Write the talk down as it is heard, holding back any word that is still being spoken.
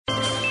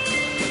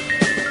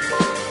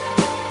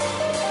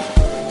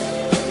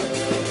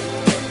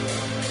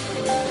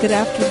Good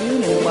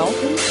afternoon and welcome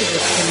to the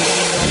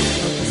Community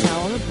Health Focus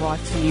Hour, brought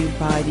to you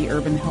by the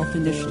Urban Health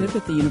Initiative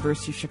at the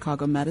University of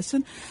Chicago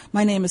Medicine.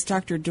 My name is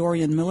Dr.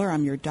 Dorian Miller.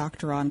 I'm your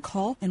doctor on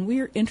call, and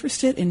we are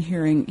interested in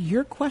hearing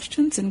your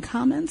questions and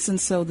comments, and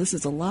so this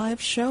is a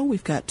live show.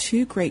 We've got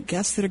two great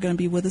guests that are going to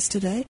be with us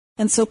today.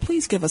 And so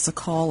please give us a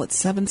call at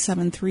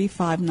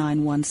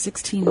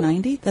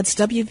 773-591-1690. That's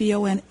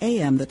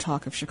WVON-AM, the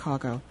Talk of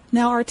Chicago.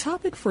 Now, our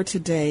topic for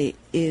today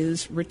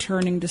is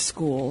returning to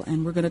school,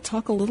 and we're going to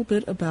talk a little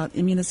bit about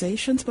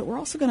immunizations, but we're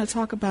also going to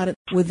talk about it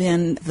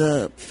within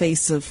the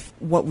face of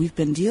what we've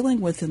been dealing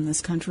with in this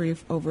country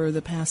over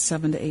the past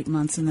 7 to 8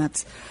 months, and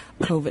that's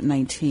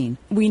COVID-19.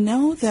 We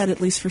know that,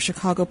 at least for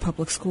Chicago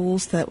Public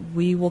Schools, that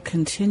we will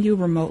continue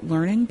remote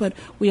learning, but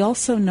we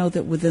also know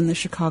that within the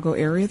Chicago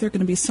area, there are going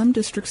to be some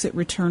districts that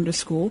return to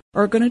school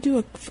or are going to do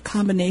a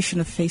combination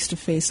of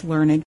face-to-face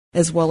learning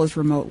as well as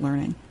remote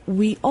learning.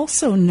 We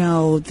also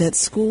know that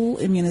school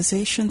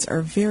immunizations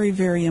are very,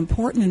 very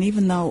important, and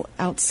even though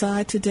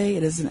outside today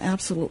it is an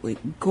absolutely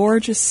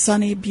gorgeous,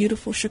 sunny,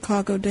 beautiful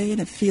Chicago day,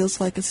 and it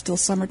feels like it's still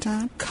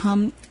summertime,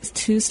 come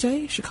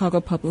Tuesday, Chicago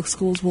Public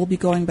Schools will be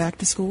going back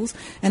to schools,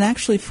 and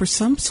actually for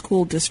some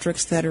school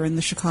districts that are in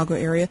the Chicago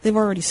area, they've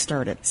already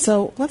started.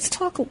 So let's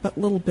talk a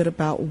little bit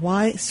about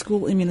why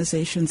school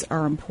immunizations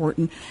are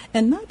important,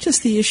 and not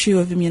just the issue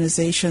of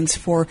immunizations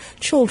for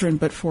children,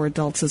 but for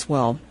adults as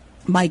well.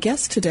 My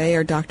guests today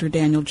are Dr.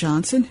 Daniel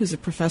Johnson, who's a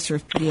professor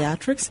of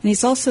pediatrics, and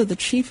he's also the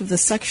chief of the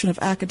section of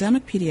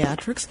academic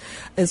pediatrics,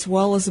 as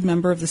well as a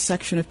member of the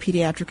section of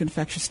pediatric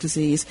infectious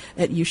disease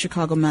at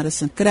UChicago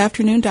Medicine. Good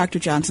afternoon, Dr.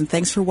 Johnson.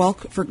 Thanks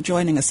for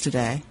joining us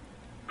today.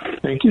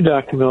 Thank you,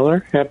 Dr.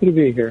 Miller. Happy to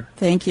be here.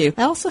 Thank you.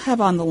 I also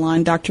have on the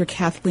line Dr.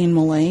 Kathleen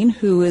Mullane,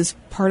 who is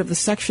part of the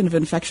section of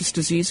infectious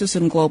diseases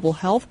and global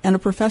health and a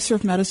professor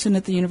of medicine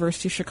at the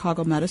University of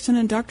Chicago Medicine.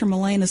 And Dr.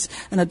 Mullane is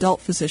an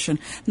adult physician.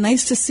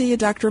 Nice to see you,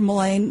 Dr.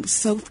 Mullane.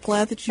 So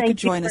glad that you could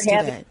join us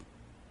today.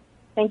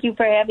 Thank you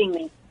for having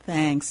me.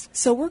 Thanks.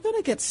 So we're going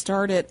to get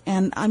started,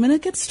 and I'm going to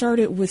get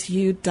started with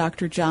you,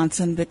 Dr.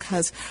 Johnson,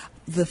 because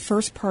the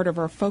first part of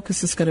our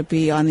focus is going to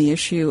be on the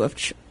issue of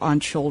on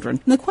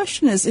children. And the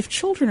question is, if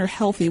children are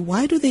healthy,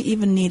 why do they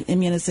even need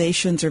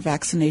immunizations or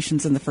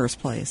vaccinations in the first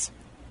place?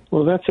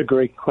 Well, that's a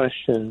great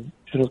question.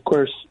 And, of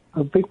course,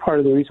 a big part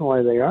of the reason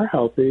why they are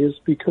healthy is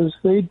because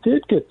they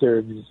did get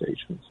their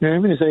immunizations. Their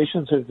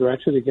immunizations are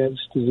directed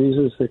against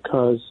diseases that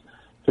cause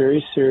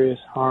very serious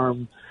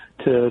harm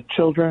to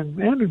children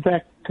and, in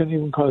fact, can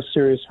even cause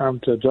serious harm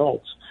to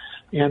adults.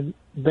 And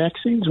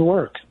vaccines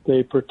work.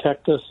 They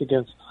protect us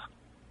against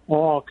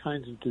all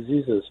kinds of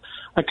diseases.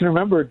 I can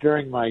remember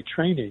during my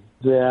training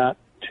that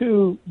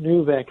 2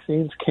 new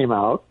vaccines came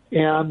out,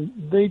 and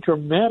they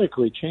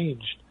dramatically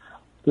changed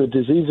the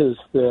diseases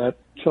that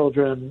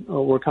children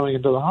were coming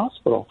into the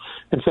hospital.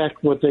 In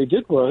fact, what they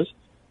did was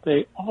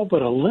they all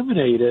but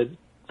eliminated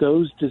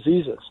those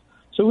diseases.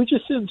 So we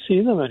just didn't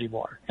see them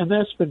anymore. And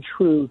that's been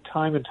true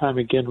time and time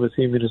again with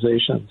the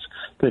immunizations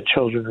that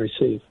children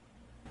receive.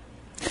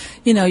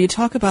 You know, you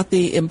talk about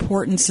the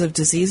importance of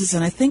diseases,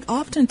 and I think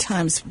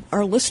oftentimes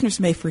our listeners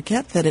may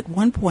forget that at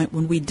one point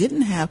when we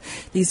didn't have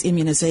these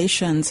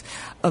immunizations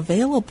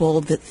available,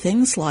 that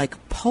things like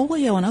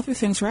polio and other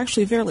things were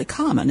actually fairly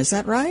common. Is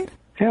that right?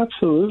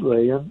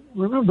 Absolutely. And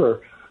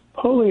remember,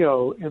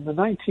 polio in the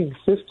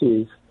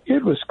 1950s,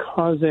 it was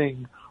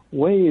causing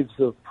waves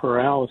of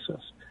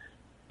paralysis,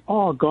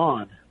 all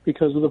gone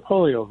because of the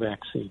polio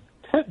vaccine.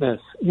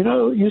 Tetanus, it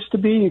used to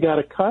be you got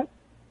a cut,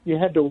 you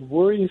had to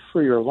worry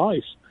for your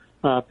life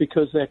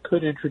because that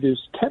could introduce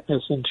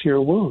tetanus into your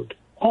wound.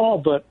 All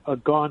but a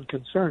gone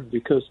concern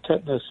because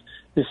tetanus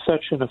is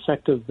such an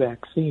effective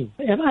vaccine.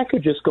 And I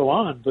could just go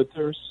on, but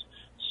there's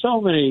so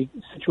many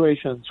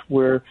situations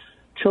where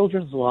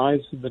children's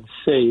lives have been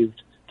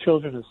saved,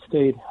 children have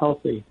stayed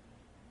healthy,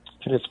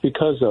 and it's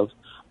because of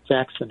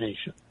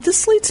vaccination.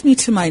 This leads me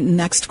to my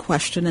next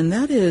question, and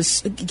that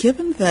is,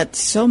 given that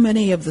so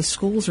many of the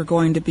schools are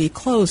going to be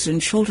closed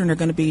and children are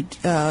going to be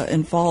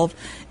involved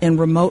in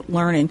remote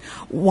learning,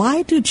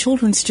 why do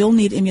children still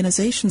need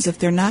immunizations if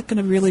they're not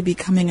going to really be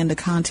coming into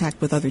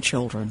contact with other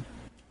children?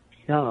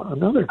 Yeah,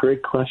 another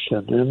great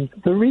question. And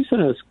the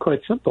reason is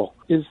quite simple,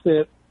 is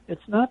that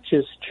it's not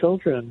just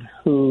children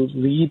who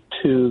lead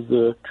to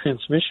the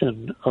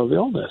transmission of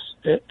illness.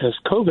 As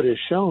COVID has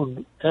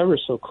shown ever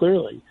so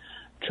clearly,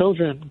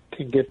 children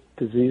can get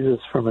diseases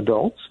from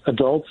adults.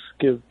 Adults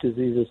give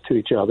diseases to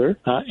each other.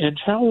 And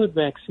childhood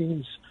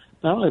vaccines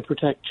not only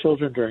protect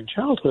children during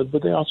childhood,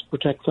 but they also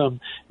protect them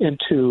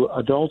into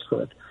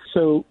adulthood.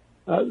 So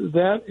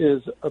that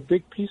is a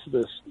big piece of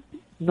this.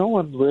 No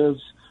one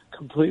lives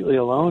completely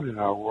alone in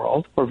our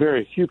world, or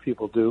very few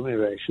people do,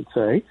 maybe I should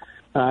say.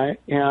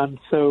 And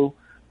so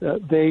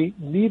they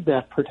need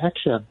that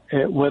protection,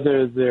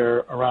 whether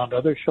they're around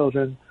other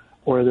children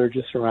or they're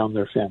just around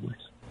their families.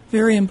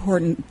 Very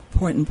important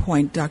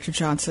point, Dr.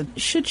 Johnson.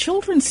 Should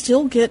children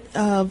still get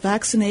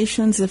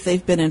vaccinations if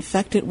they've been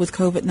infected with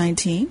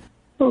COVID-19?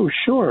 Oh,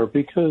 sure,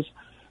 because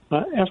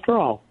after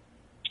all,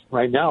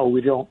 Right now,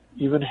 we don't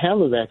even have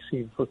a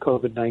vaccine for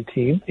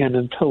COVID-19, and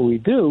until we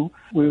do,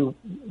 we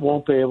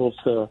won't be able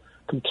to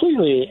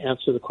completely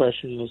answer the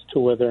question as to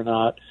whether or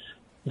not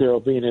there will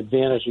be an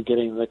advantage of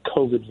getting the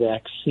COVID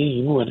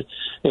vaccine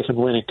if and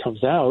when it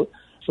comes out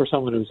for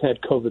someone who's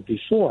had COVID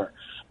before.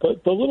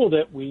 But the little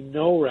that we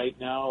know right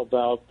now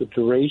about the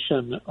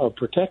duration of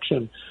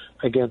protection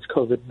against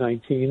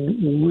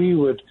COVID-19, we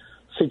would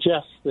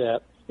suggest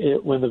that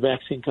when the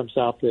vaccine comes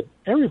out that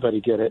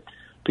everybody get it,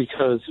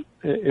 because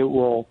it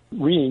will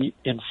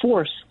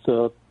reinforce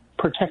the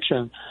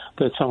protection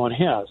that someone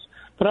has.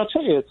 But I'll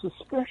tell you, it's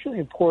especially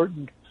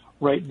important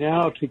right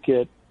now to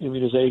get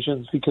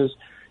immunizations because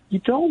you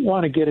don't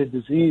want to get a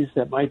disease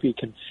that might be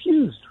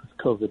confused with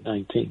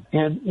COVID-19.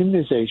 And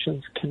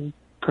immunizations can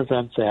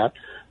prevent that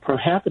from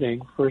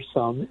happening for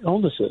some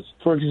illnesses.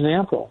 For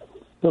example,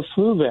 the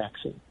flu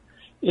vaccine.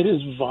 It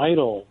is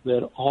vital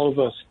that all of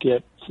us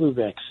get flu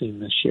vaccine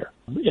this year.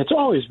 It's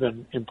always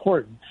been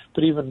important,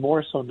 but even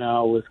more so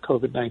now with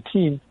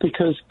COVID-19,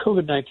 because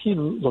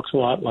COVID-19 looks a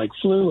lot like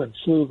flu, and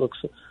flu looks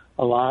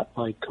a lot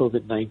like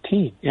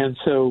COVID-19. And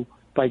so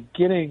by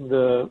getting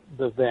the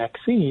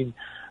vaccine,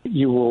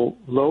 you will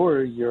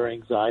lower your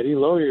anxiety,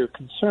 lower your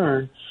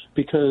concern,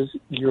 because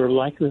your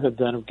likelihood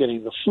then of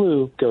getting the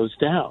flu goes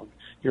down.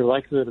 Your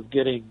likelihood of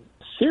getting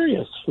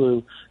serious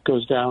flu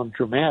goes down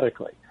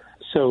dramatically.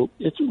 So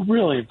it's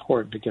really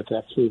important to get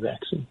that flu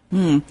vaccine.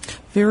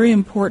 Very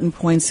important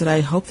points that I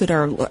hope that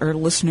our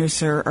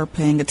listeners are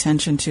paying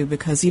attention to,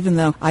 because even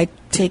though I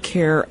take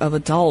care of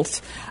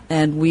adults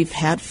and we've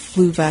had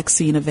flu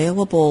vaccine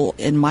available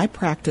in my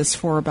practice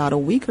for about a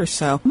week or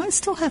so, I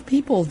still have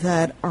people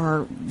that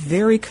are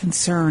very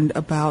concerned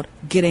about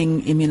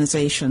getting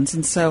immunizations.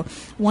 And so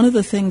one of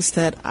the things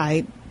that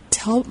I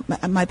tell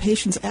my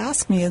patients,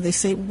 ask me, and they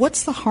say,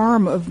 what's the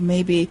harm of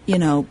maybe,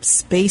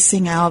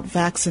 spacing out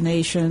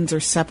vaccinations or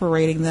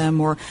separating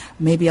them, or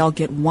maybe I'll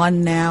get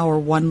one now or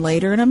one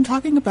later. And I'm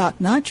talking about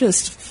not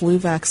just flu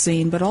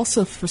vaccine, but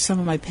also for some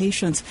of my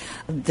patients,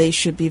 they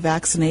should be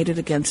vaccinated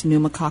against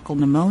pneumococcal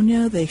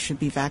pneumonia. They should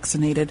be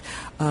vaccinated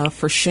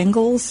for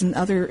shingles and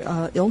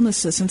other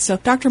illnesses. And so,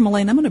 Dr.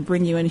 Mullane, I'm going to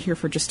bring you in here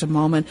for just a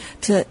moment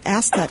to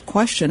ask that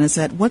question, is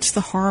that what's the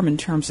harm in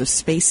terms of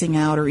spacing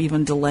out or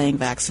even delaying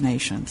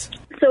vaccinations?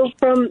 So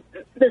from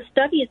the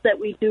studies that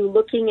we do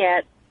looking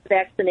at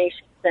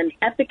vaccinations and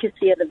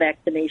efficacy of the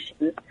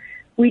vaccinations,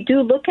 we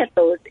do look at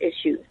those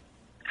issues.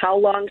 How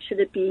long should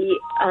it be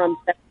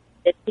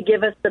to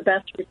give us the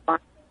best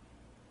response?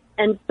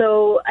 And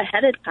so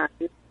ahead of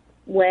time,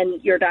 when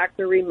your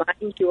doctor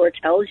reminds you or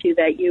tells you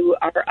that you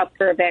are up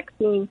for a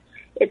vaccine,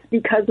 it's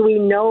because we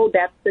know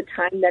that's the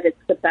time that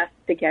it's the best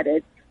to get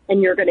it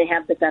and you're going to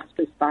have the best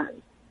response.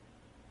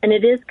 And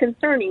it is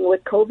concerning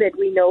with COVID.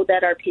 We know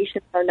that our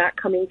patients are not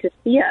coming to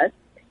see us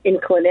in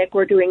clinic.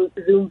 We're doing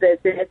Zoom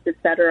visits, et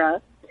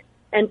cetera.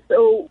 And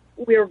so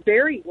we're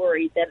very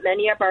worried that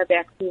many of our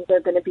vaccines are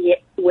going to be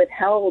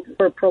withheld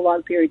for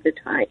prolonged periods of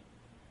time.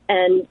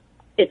 And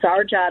it's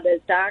our job as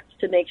docs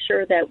to make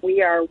sure that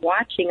we are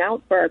watching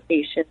out for our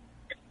patients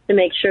to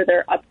make sure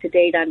they're up to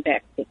date on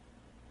vaccines.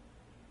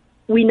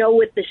 We know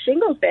with the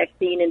shingles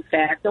vaccine, in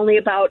fact, only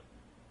about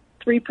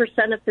 3%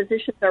 of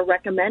physicians are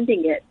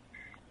recommending it.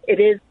 It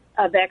is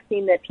a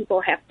vaccine that people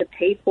have to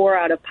pay for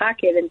out of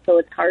pocket, and so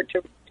it's hard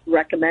to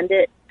recommend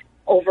it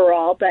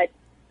overall, but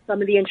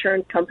some of the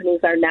insurance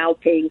companies are now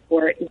paying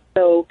for it. And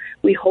so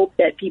we hope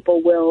that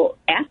people will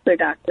ask their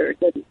doctors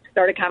and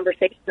start a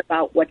conversation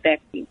about what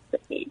vaccines they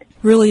need.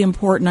 Really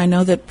important. I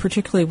know that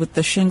particularly with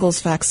the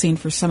shingles vaccine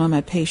for some of my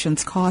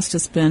patients, cost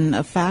has been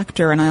a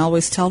factor, and I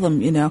always tell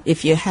them,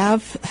 if you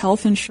have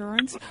health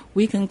insurance,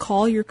 we can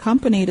call your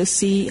company to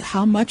see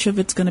how much of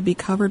it's going to be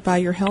covered by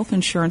your health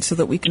insurance so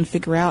that we can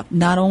figure out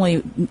not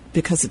only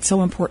because it's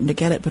so important to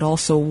get it, but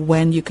also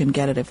when you can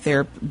get it, if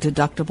there are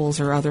deductibles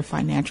or other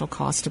financial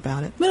cost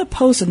about it. I'm going to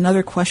pose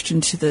another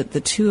question to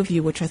the two of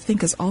you, which I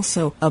think is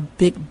also a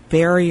big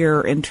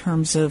barrier in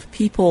terms of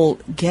people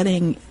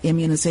getting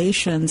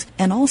immunizations,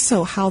 and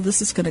also how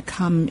this is going to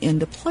come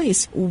into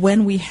place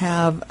when we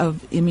have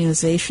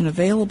immunization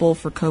available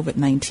for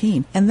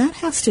COVID-19. And that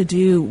has to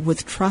do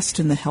with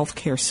trust in the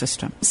healthcare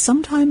system.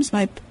 Sometimes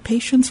my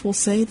patients will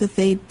say that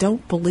they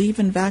don't believe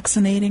in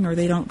vaccinating, or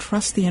they don't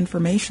trust the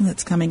information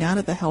that's coming out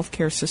of the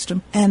healthcare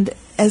system. And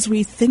as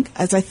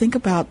I think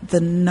about the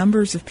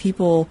numbers of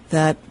people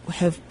that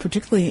have,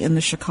 particularly in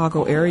the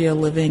Chicago area,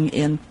 living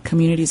in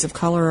communities of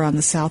color on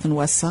the south and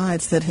west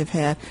sides, that have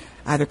had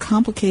either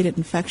complicated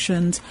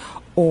infections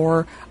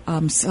or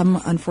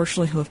some,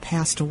 unfortunately, who have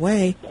passed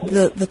away,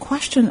 the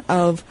question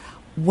of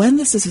when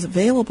this is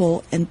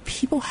available and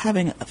people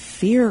having a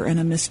fear and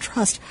a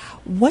mistrust,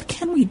 what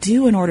can we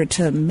do in order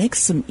to make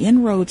some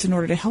inroads, in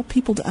order to help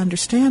people to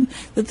understand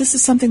that this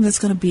is something that's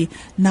going to be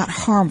not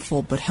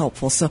harmful but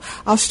helpful? So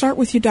I'll start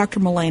with you, Dr.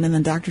 Mullane, and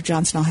then Dr.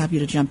 Johnson, I'll have you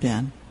to jump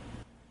in.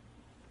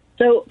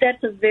 So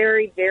that's a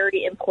very,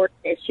 very important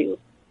issue.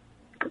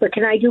 But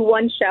can I do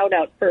one shout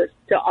out first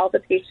to all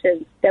the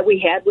patients that we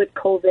had with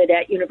COVID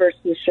at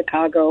University of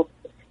Chicago?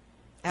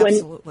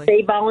 Absolutely. When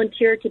they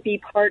volunteered to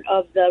be part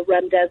of the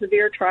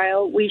remdesivir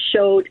trial, we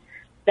showed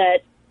that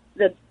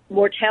the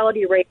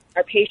mortality rate of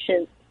our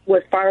patients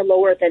was far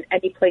lower than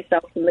any place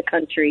else in the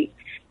country.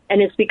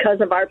 And it's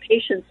because of our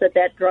patients that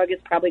drug is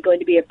probably going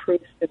to be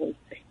approved soon.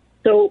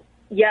 So,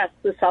 yes,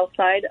 the south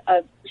side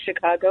of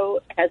Chicago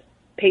has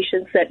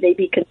patients that may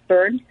be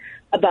concerned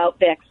about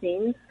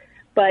vaccines,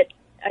 but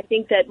I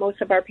think that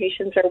most of our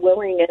patients are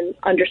willing and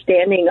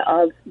understanding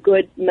of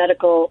good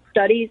medical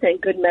studies and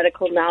good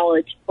medical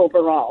knowledge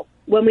overall.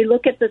 When we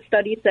look at the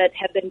studies that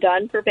have been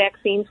done for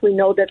vaccines, we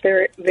know that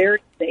they're very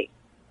safe.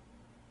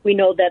 We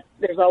know that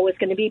there's always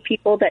going to be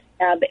people that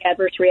have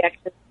adverse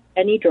reactions to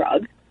any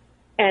drug,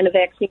 and a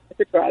vaccine is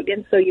a drug,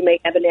 and so you may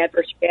have an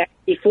adverse reaction.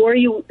 Before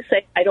you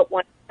say, I don't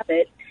want to have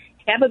it,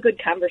 have a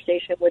good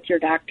conversation with your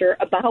doctor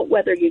about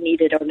whether you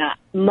need it or not.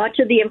 Much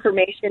of the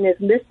information is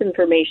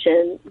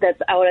misinformation that's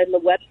out on the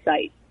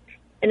website.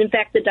 And in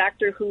fact, the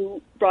doctor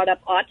who brought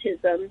up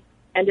autism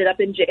ended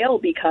up in jail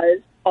because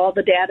all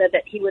the data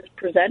that he was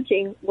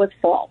presenting was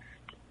false.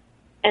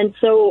 And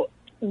so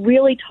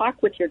really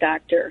talk with your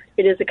doctor.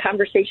 It is a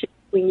conversation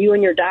between you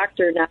and your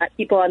doctor, not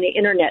people on the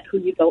internet who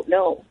you don't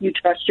know. You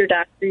trust your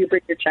doctor, you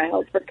bring your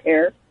child for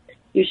care.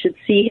 You should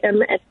see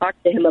him and talk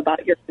to him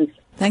about your concerns.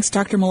 Thanks,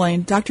 Dr.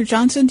 Mullane. Dr.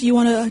 Johnson, do you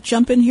want to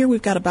jump in here?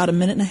 We've got about a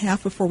minute and a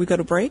half before we go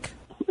to break.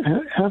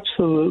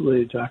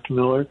 Absolutely, Dr.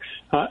 Miller.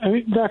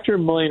 Dr.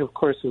 Mullane, of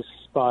course, is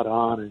spot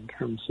on in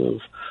terms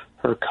of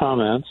her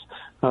comments.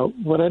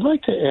 What I'd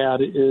like to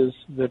add is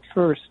that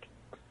first,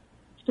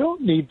 you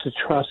don't need to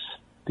trust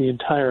the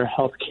entire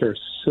healthcare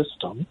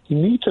system. You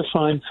need to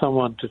find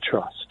someone to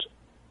trust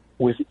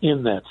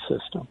within that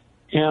system.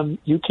 And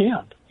you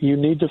can. You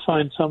need to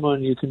find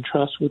someone you can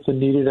trust with the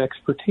needed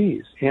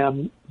expertise,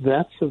 and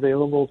that's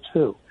available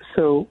too.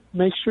 So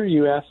make sure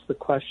you ask the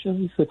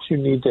questions that you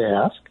need to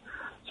ask,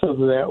 so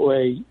that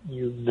way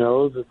you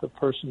know that the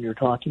person you're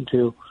talking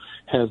to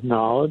has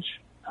knowledge,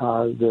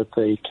 that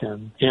they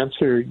can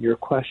answer your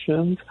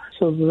questions,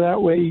 so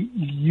that way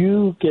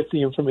you get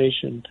the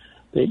information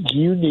that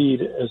you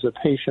need as a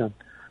patient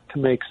to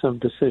make some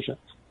decisions.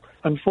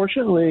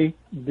 Unfortunately,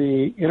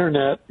 the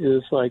internet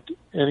is like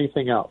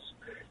anything else.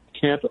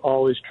 Can't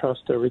always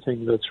trust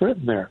everything that's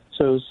written there.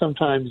 So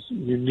sometimes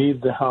you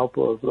need the help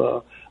of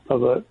a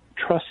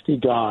trusty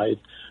guide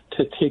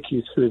to take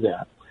you through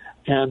that.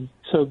 And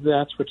so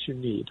that's what you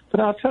need.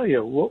 But I'll tell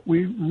you, what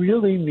we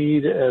really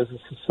need as a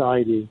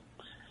society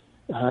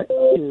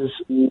is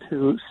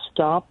to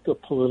stop the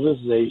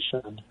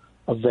politicization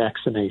of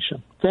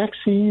vaccination.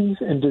 Vaccines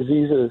and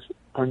diseases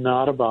are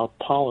not about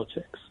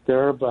politics.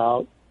 They're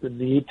about the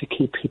need to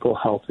keep people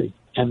healthy.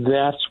 And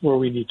that's where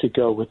we need to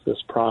go with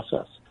this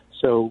process.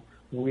 So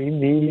we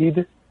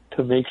need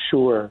to make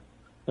sure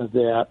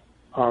that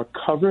our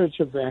coverage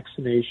of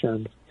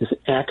vaccination is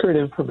accurate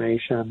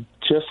information,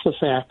 just the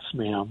facts,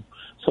 ma'am,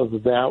 so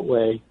that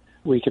way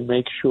we can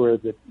make sure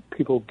that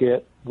people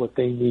get what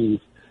they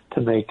need to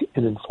make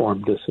an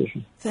informed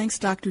decision. Thanks,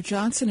 Dr.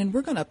 Johnson. And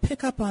we're going to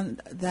pick up on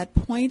that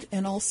point,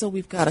 and also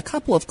we've got a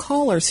couple of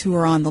callers who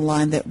are on the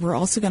line that we're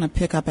also going to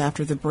pick up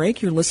after the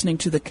break. You're listening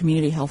to the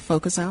Community Health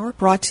Focus Hour,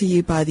 brought to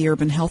you by the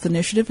Urban Health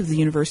Initiative of the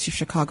University of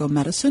Chicago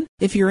Medicine.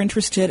 If you're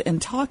interested in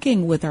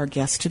talking with our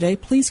guest today,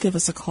 please give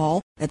us a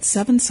call at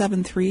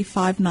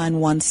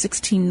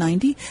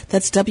 773-591-1690.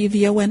 That's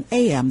WVON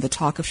AM, the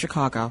Talk of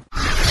Chicago.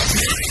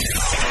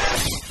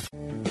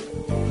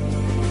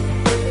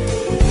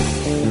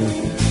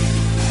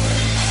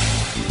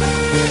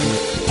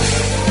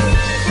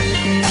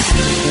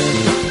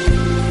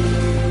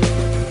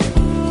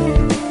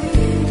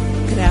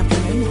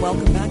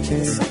 Welcome back to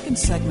the second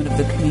segment of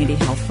the Community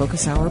Health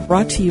Focus Hour,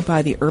 brought to you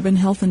by the Urban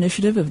Health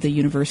Initiative of the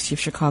University of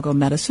Chicago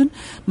Medicine.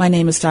 My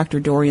name is Dr.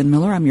 Dorian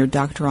Miller. I'm your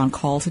doctor on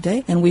call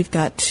today, and we've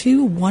got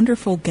two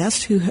wonderful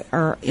guests who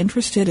are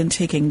interested in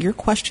taking your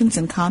questions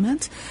and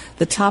comments.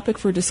 The topic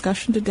for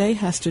discussion today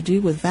has to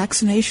do with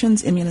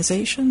vaccinations,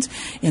 immunizations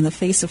in the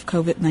face of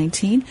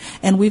COVID-19,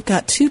 and we've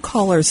got two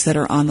callers that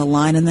are on the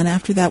line, and then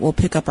after that we'll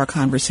pick up our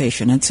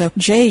conversation. And so,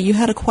 Jay, you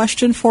had a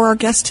question for our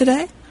guest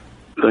today?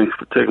 Thanks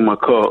for taking my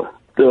call.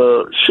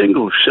 The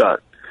shingles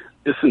shot,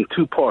 it's in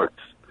two parts.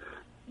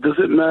 Does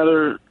it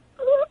matter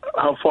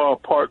how far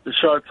apart the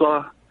shots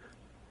are?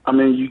 I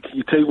mean, you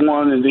take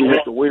one and then you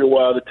have to wait a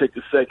while to take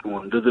the second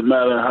one. Does it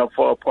matter how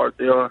far apart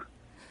they are?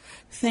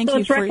 Thank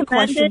you for your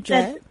question,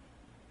 Jay.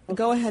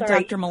 Go ahead,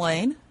 Sorry. Dr.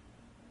 Mullane.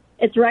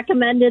 It's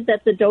recommended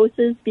that the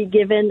doses be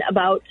given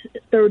about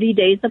 30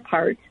 days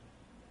apart.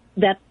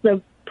 That's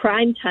the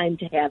prime time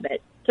to have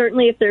it.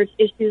 Certainly if there's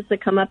issues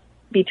that come up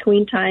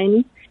between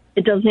times,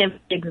 it doesn't have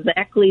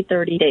exactly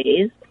 30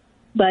 days,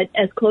 but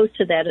as close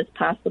to that as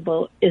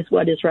possible is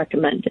what is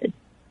recommended.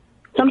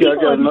 I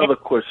got another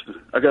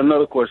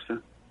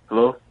question.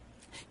 Hello?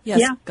 Yes,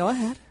 Yeah. Go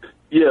ahead.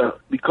 Yeah,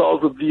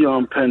 because of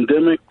the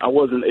pandemic, I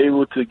wasn't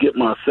able to get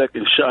my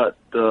second shot.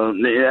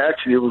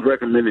 Actually, it was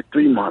recommended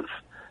 3 months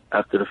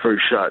after the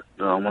first shot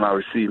when I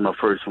received my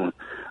first one.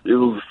 It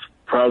was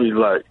probably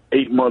like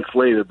 8 months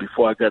later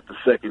before I got the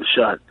second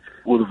shot.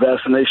 Will the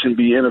vaccination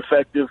be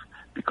ineffective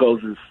because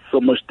there's so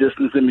much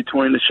distance in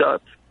between the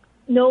shots?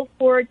 No,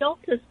 for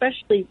adults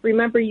especially.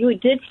 Remember, you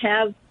did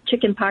have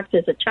chickenpox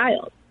as a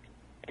child.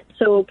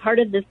 So part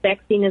of this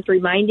vaccine is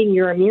reminding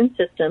your immune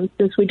system,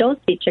 since we don't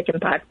see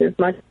chickenpox as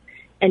much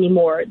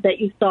anymore, that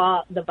you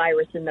saw the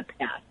virus in the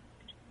past.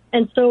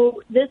 And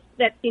so this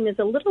vaccine is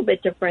a little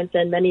bit different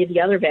than many of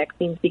the other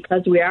vaccines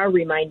because we are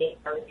reminding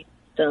our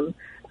system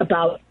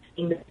about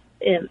the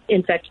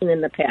infection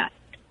in the past.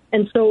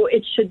 And so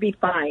it should be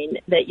fine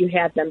that you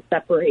have them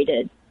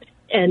separated.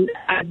 And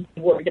I'm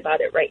worried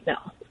about it right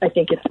now. I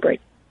think it's great.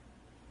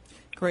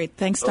 Great.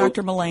 Thanks,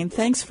 Dr. Mullane.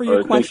 Thanks for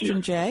your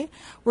question, Jay.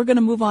 We're going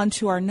to move on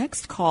to our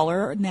next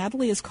caller.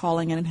 Natalie is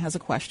calling in and has a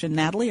question.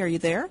 Natalie, are you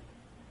there?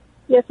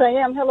 Yes, I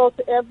am. Hello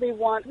to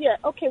everyone. Yeah,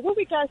 okay, with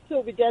regards to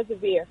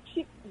remdesivir,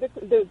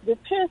 the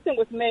comparison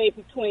was made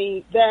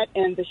between that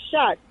and the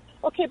shot.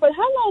 Okay, but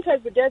how long has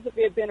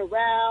remdesivir been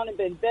around and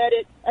been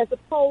vetted as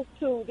opposed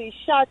to the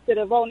shots that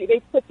have only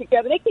they put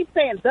together? They keep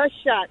saying the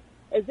shot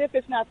as if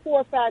it's not 4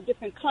 or 5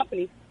 different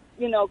companies,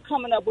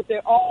 coming up with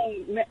their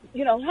own,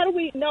 how do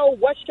we know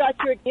what shot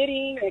you're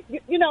getting?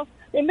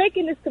 They're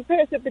making this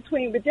comparison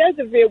between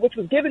remdesivir, which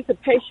was given to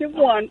patient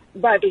 1,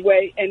 by the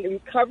way, and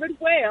recovered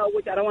well,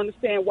 which I don't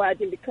understand why it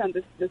didn't become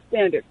the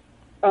standard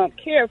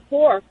care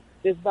for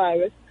this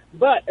virus.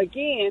 But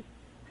again,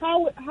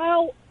 how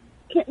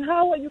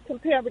are you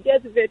comparing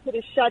remdesivir to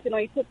this shot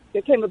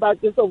that came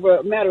about just over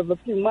a matter of a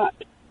few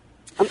months?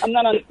 I'm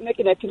not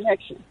making that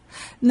connection.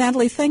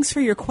 Natalie, thanks for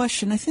your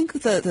question. I think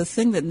the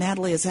thing that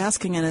Natalie is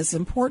asking, and is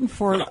important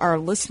for our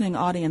listening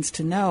audience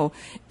to know,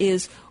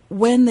 is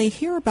when they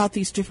hear about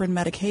these different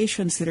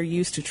medications that are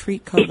used to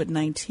treat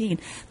COVID-19,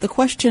 the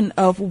question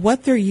of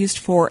what they're used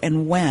for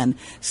and when.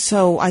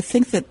 So I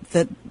think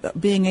that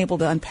being able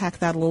to unpack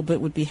that a little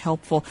bit would be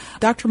helpful.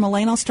 Dr.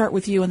 Mullane, I'll start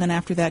with you, and then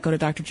after that go to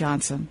Dr.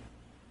 Johnson.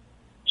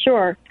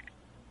 Sure.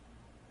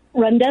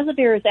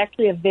 Remdesivir is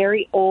actually a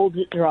very old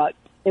drug.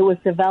 It was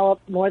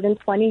developed more than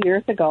 20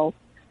 years ago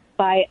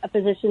by a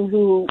physician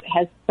who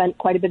has spent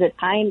quite a bit of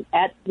time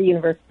at the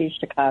University of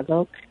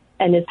Chicago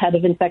and is head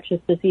of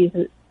infectious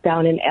diseases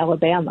down in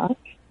Alabama.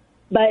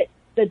 But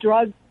the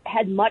drug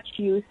had much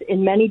use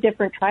in many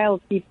different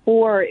trials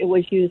before it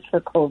was used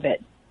for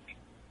COVID.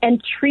 And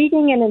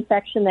treating an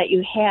infection that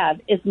you have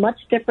is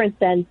much different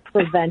than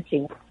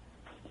preventing it.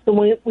 So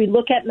when we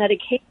look at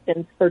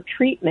medications for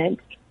treatment,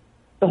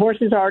 the horse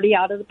is already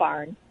out of the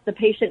barn, the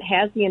patient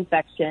has the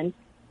infection,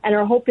 and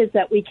our hope is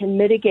that we can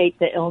mitigate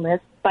the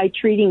illness by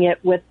treating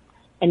it with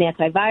an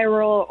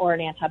antiviral or an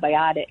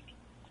antibiotic.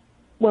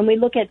 When we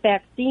look at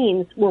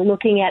vaccines, we're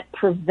looking at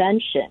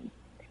prevention.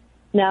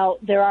 Now,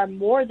 there are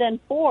more than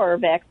 4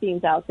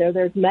 vaccines out there.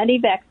 There's many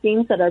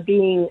vaccines that are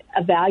being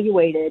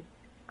evaluated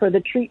for the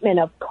treatment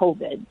of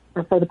COVID,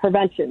 or for the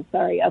prevention,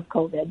 of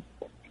COVID.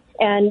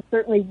 And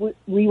certainly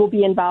we will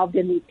be involved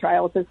in these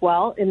trials as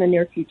well in the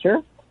near future.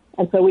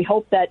 And so we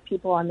hope that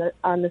people on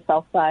the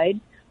South Side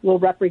will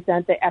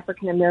represent the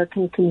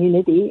African-American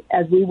community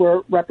as we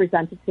were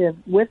representative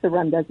with the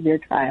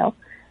remdesivir trial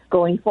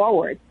going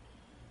forward.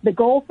 The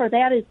goal for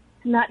that is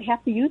to not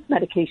have to use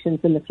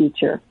medications in the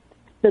future.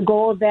 The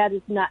goal of that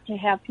is not to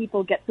have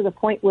people get to the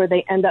point where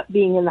they end up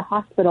being in the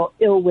hospital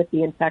ill with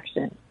the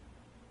infection.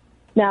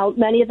 Now,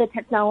 many of the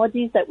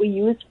technologies that we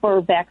use for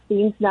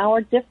vaccines now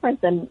are different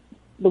than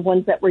the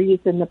ones that were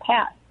used in the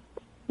past.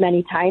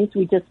 Many times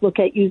we just look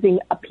at using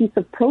a piece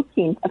of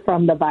protein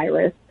from the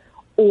virus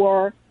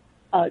or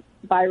a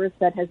virus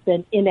that has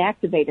been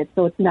inactivated,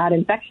 so it's not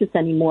infectious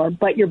anymore,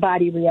 but your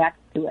body reacts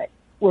to it.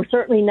 We're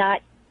certainly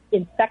not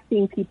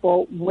infecting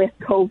people with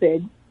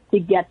COVID to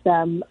get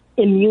them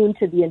immune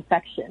to the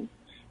infection.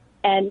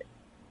 And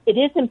it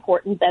is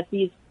important that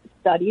these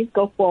studies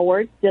go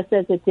forward, just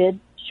as it did,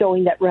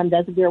 showing that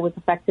remdesivir was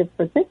effective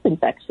for this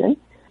infection,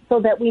 so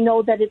that we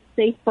know that it's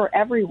safe for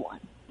everyone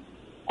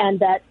and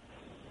that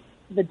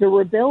the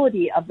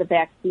durability of the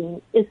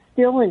vaccine is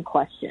still in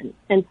question.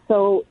 And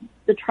so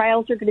the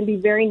trials are going to be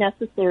very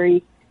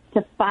necessary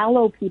to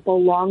follow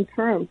people long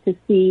term to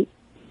see,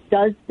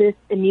 does this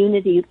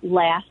immunity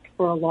last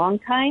for a long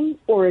time,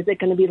 or is it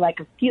going to be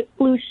like a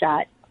flu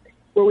shot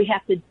where we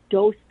have to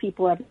dose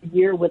people every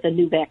year with a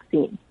new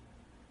vaccine?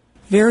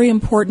 Very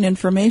important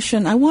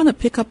information. I want to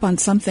pick up on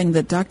something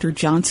that Dr.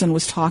 Johnson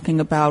was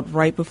talking about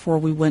right before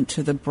we went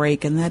to the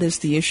break, and that is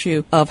the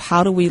issue of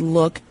how do we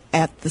look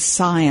at the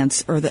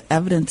science or the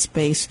evidence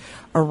base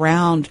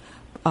around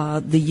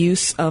the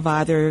use of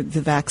either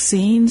the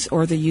vaccines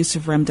or the use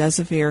of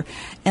remdesivir,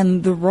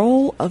 and the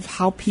role of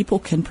how people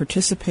can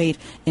participate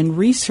in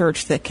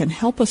research that can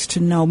help us to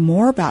know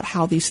more about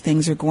how these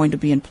things are going to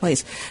be in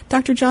place.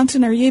 Dr.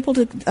 Johnson, are you able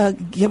to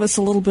give us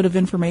a little bit of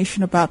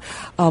information about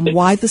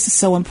why this is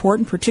so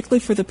important, particularly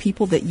for the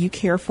people that you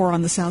care for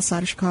on the south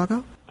side of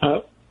Chicago?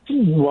 I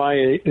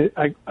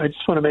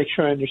just want to make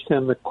sure I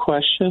understand the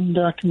question,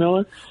 Dr.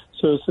 Miller.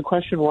 So is the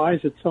question, why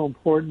is it so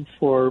important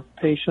for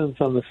patients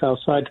on the South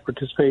Side to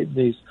participate in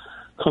these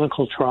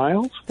clinical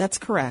trials? That's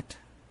correct.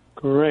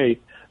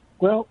 Great.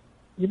 Well,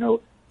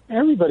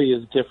 everybody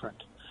is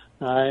different.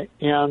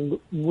 And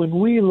when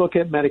we look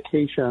at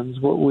medications,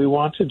 what we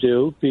want to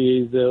do,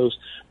 be those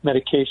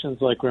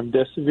medications like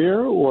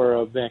remdesivir or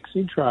a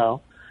vaccine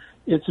trial,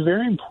 it's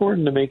very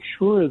important to make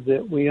sure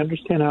that we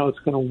understand how it's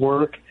going to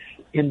work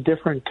in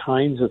different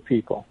kinds of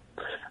people.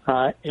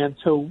 And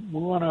so we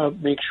want to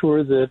make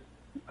sure that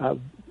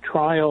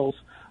trials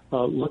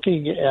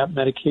looking at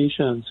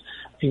medications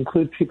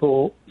include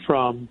people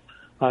from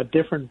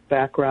different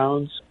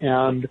backgrounds,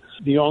 and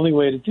the only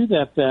way to do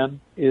that then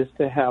is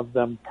to have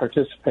them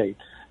participate,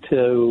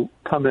 to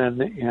come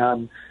in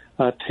and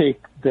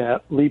take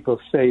that leap of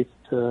faith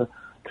to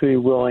be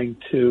willing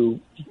to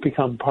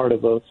become part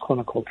of a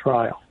clinical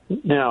trial.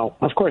 Now,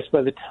 of course,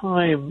 by the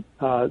time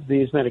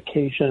these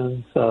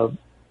medications,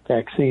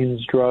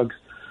 vaccines, drugs,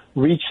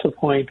 reach the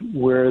point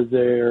where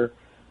they're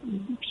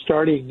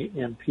starting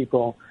in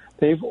people,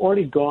 they've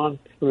already gone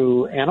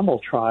through animal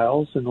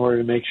trials in order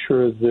to make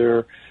sure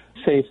they're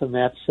safe in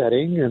that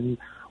setting. And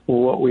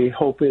what we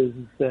hope is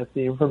that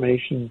the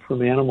information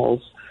from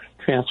animals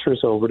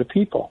transfers over to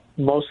people.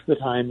 Most of the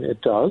time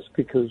it does,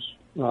 because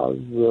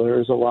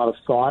there's a lot of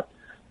thought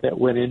that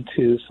went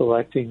into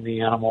selecting the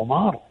animal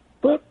model.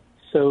 But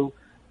so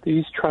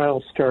these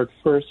trials start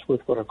first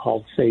with what are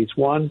called phase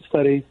 1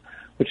 studies,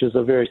 which is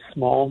a very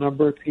small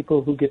number of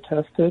people who get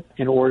tested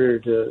in order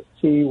to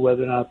see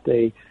whether or not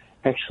they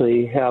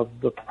actually have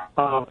the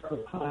proper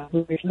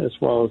population, as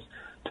well as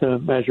to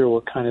measure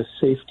what kind of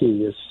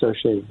safety is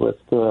associated with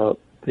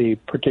the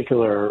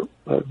particular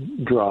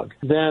drug.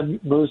 Then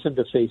moves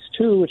into phase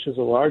 2, which is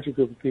a larger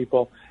group of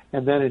people,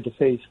 and then into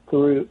phase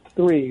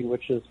 3,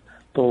 which is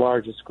the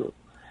largest group.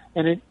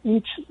 And at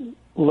each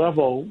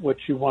level, what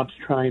you want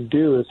to try and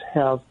do is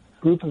have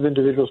a group of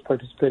individuals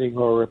participating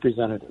who are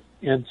representative.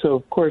 And so,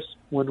 of course,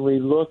 when we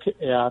look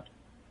at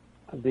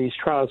these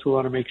trials, we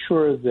want to make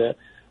sure that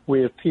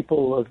we have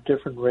people of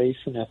different race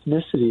and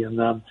ethnicity in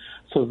them,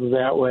 so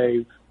that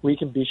way we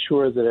can be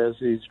sure that as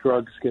these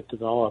drugs get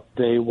developed,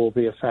 they will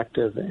be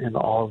effective in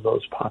all of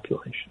those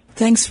populations.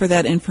 Thanks for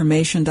that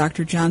information,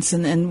 Dr.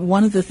 Johnson. And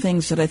one of the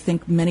things that I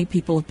think many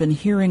people have been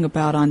hearing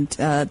about on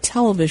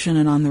television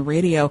and on the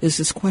radio is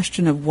this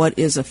question of what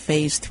is a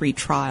phase 3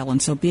 trial.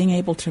 And so being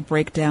able to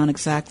break down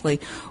exactly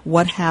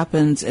what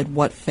happens at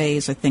what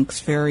phase, I think, is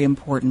very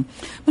important.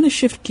 I'm going to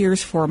shift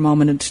gears for a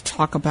moment and to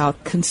talk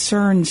about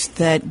concerns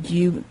that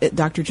you,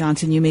 Dr.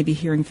 Johnson, you may be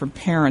hearing from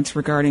parents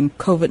regarding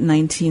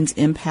COVID-19's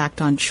impact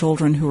on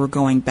children who are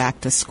going back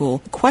to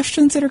school.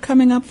 Questions that are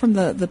coming up from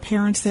the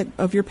parents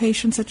of your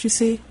patients that you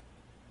see?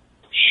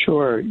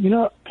 Sure. You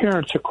know,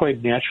 parents are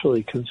quite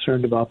naturally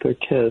concerned about their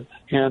kids,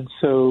 and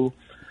so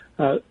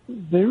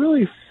they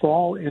really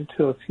fall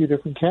into a few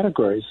different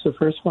categories. The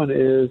first one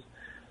is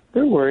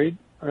they're worried,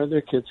 are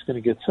their kids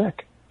going to get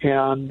sick?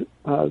 And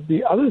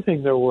the other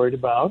thing they're worried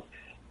about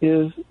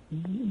is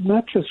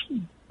not just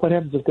what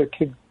happens if their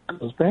kid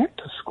goes back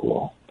to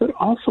school, but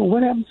also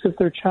what happens if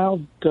their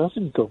child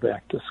doesn't go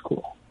back to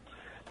school.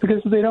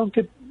 Because if they don't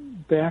get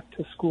back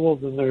to school,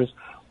 then there's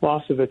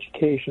loss of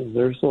education,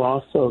 there's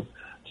loss of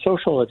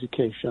social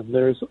education,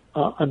 there's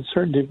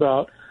uncertainty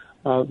about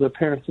the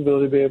parents'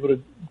 ability to be able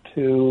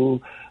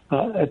to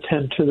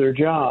attend to their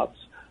jobs,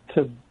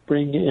 to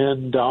bring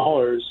in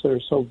dollars that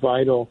are so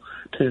vital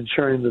to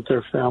ensuring that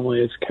their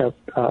family is kept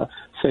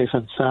safe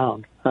and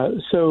sound.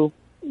 So,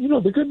 you know,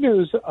 the good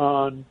news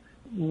on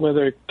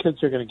whether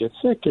kids are going to get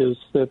sick is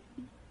that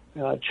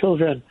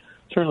children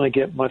certainly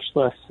get much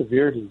less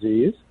severe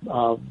disease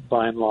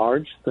by and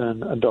large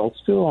than adults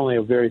do. Only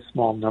a very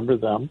small number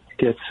of them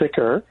get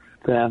sicker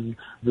than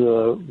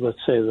let's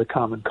say, the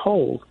common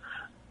cold.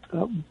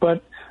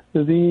 But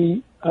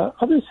the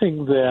other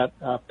thing that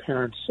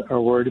parents are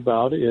worried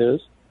about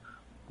is,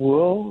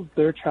 will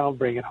their child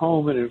bring it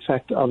home and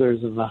infect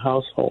others in the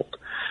household?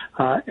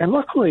 And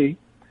luckily,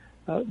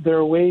 there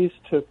are ways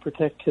to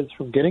protect kids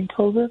from getting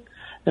COVID,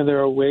 and there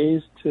are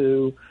ways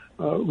to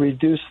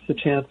reduce the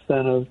chance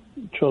then of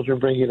children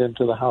bringing it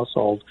into the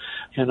household.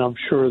 And I'm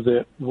sure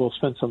that we'll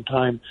spend some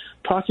time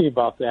talking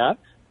about that,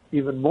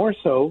 even more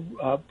so,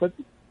 but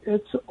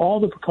it's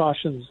all the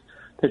precautions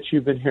that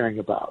you've been hearing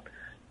about.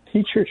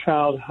 Teach your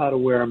child how to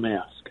wear a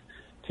mask.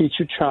 Teach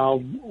your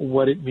child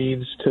what it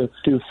means to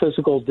do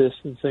physical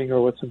distancing,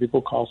 or what some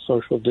people call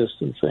social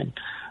distancing,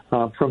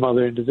 from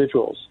other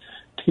individuals.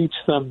 Teach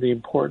them the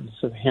importance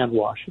of hand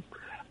washing,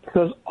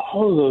 because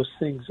all of those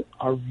things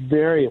are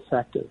very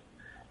effective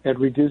at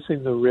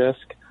reducing the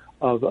risk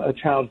of a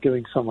child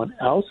giving someone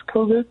else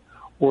COVID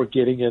or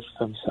getting it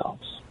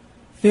themselves.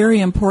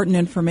 Very important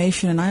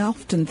information, and I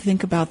often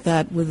think about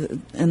that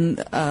in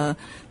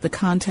the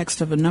context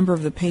of a number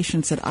of the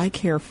patients that I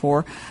care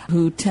for,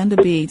 who tend to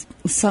be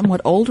somewhat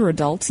older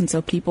adults, and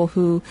so people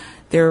who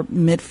their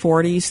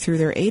mid-40s through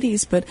their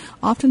 80s, but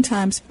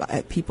oftentimes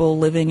people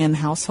living in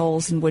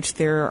households in which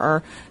there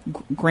are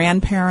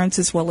grandparents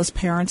as well as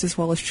parents as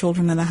well as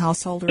children in the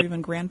household, or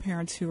even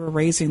grandparents who are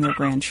raising their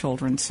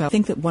grandchildren. So I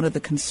think that one of the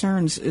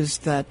concerns is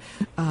that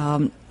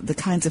the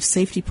kinds of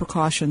safety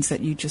precautions that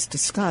you just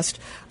discussed,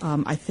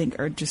 I think,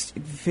 are just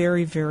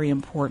very, very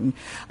important.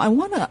 I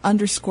want to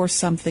underscore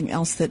something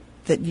else that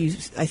that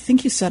I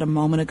think you said a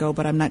moment ago,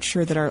 but I'm not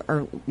sure that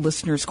our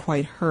listeners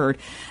quite heard,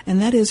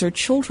 and that is, are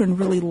children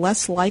really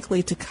less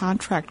likely to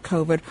contract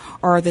COVID,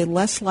 or are they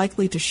less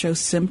likely to show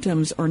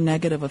symptoms or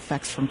negative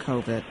effects from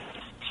COVID?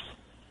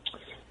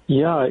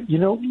 Yeah,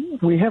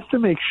 we have to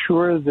make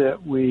sure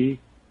that we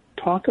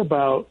talk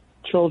about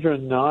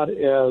children not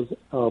as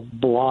a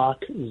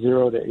block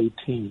 0 to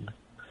 18,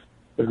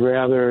 but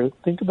rather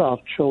think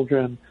about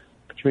children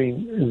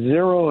between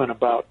 0 and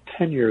about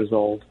 10 years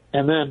old,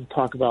 and then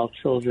talk about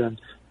children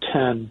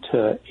 10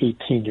 to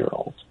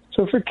 18-year-olds.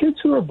 So for kids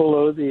who are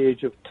below the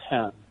age of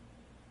 10,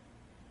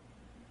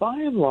 by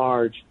and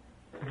large,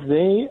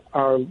 they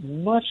are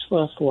much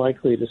less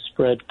likely to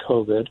spread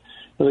COVID,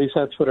 at least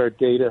that's what our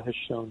data has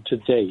shown to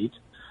date,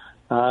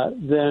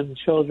 than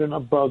children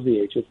above the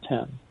age of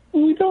 10.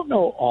 We don't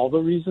know all the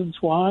reasons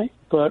why,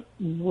 but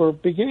we're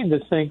beginning to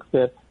think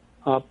that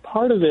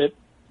part of it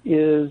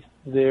is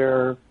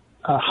their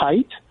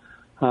height.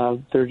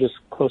 They're just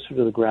closer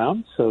to the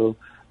ground, so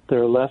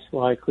they're less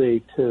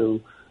likely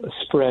to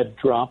spread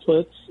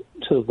droplets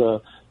to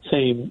the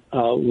same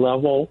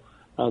level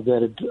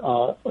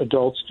that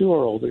adults do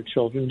or older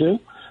children do.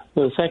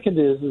 The second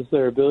is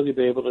their ability to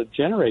be able to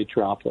generate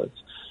droplets.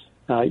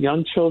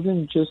 Young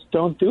children just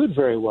don't do it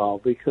very well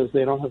because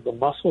they don't have the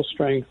muscle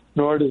strength,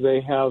 nor do they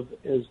have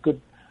as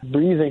good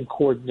breathing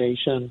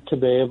coordination to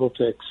be able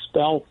to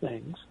expel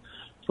things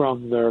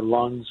from their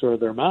lungs or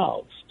their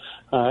mouths.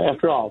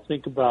 After all,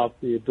 think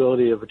about the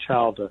ability of a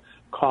child to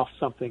cough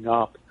something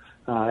up,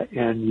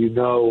 and you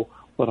know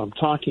what I'm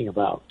talking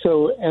about.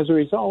 So as a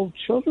result,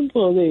 children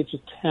below the age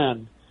of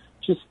 10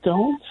 just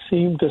don't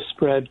seem to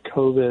spread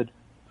COVID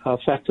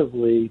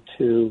effectively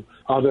to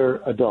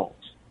other adults.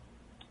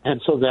 And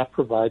so that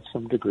provides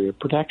some degree of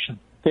protection.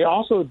 They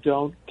also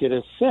don't get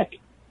as sick.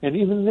 And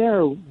even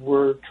there,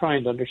 we're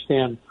trying to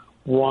understand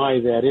why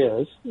that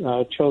is.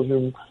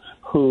 Children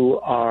who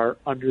are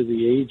under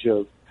the age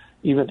of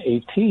even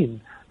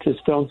 18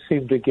 just don't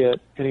seem to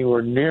get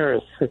anywhere near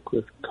as sick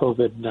with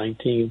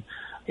COVID-19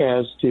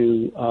 as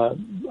do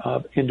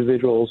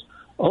individuals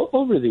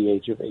over the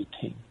age of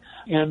 18.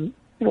 And,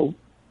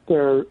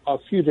 there are a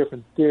few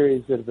different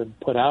theories that have been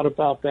put out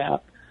about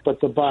that,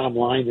 but the bottom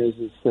line is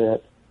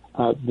that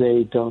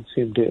they don't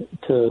seem to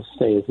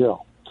stay as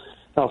ill.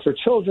 Now, for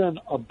children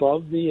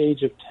above the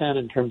age of 10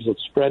 in terms of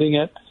spreading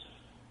it,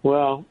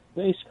 well,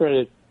 they spread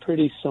it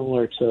pretty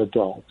similar to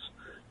adults.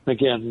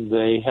 Again,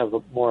 they have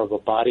more of a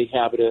body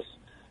habitus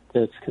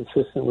that's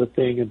consistent with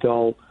being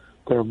adult.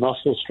 Their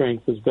muscle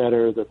strength is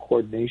better. Their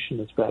coordination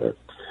is better.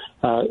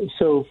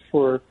 So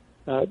for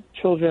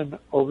children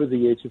over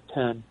the age of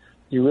 10,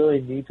 you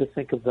really need to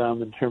think of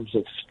them in terms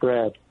of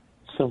spread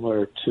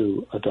similar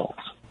to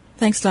adults.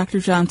 Thanks, Dr.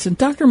 Johnson.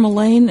 Dr.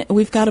 Mullane,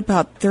 we've got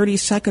about 30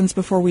 seconds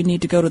before we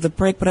need to go to the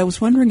break, but I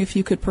was wondering if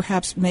you could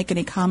perhaps make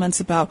any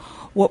comments about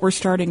what we're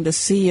starting to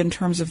see in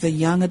terms of the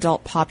young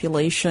adult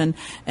population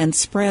and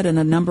spread in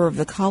a number of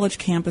the college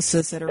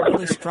campuses that are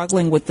really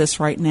struggling with this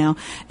right now,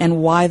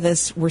 and why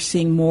we're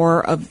seeing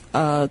more of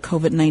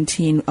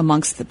COVID-19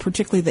 amongst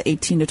particularly the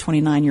 18 to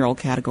 29-year-old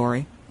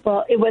category.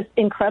 Well, it was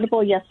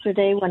incredible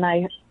yesterday when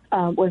I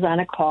was on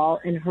a call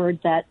and heard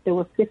that there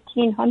were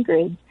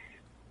 1,500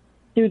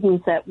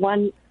 students at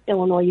one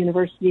Illinois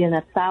university and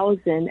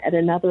 1,000 at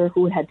another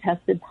who had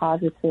tested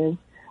positive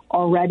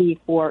already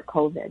for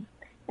COVID.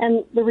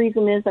 And the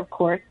reason is, of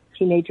course,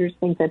 teenagers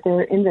think that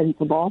they're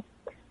invincible.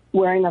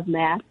 Wearing of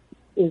masks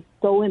is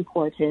so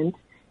important,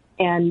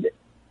 and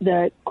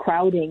the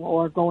crowding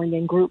or going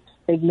in groups,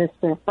 they've missed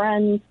their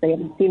friends, they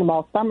haven't seen them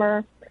all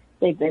summer,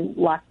 they've been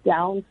locked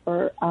down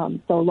for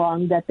so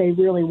long that they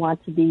really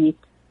want to be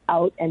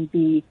out and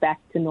be back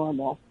to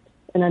normal.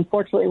 And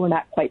unfortunately, we're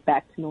not quite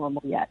back to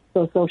normal yet.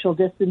 So social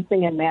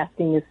distancing and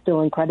masking is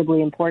still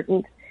incredibly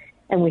important,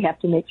 and we have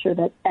to make sure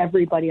that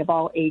everybody of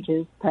all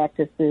ages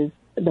practices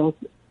those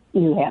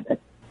new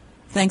habits.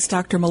 Thanks,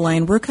 Dr.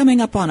 Mullane. We're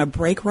coming up on a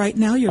break right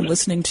now. You're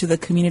listening to the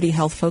Community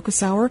Health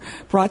Focus Hour,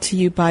 brought to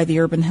you by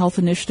the Urban Health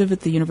Initiative at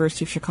the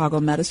University of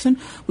Chicago Medicine.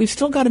 We've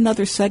still got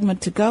another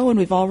segment to go, and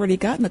we've already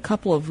gotten a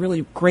couple of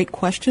really great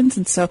questions,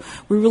 and so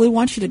we really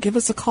want you to give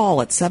us a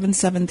call at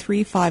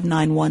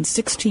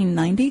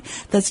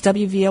 773-591-1690. That's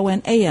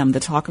WVON AM, the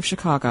Talk of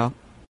Chicago.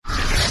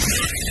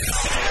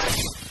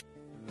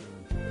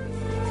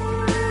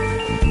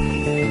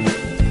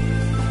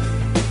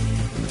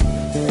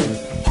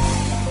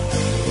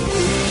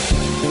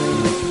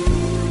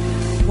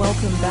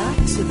 Welcome back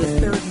to the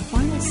third and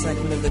final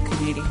segment of the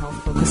Community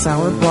Health Focus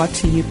Hour, brought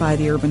to you by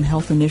the Urban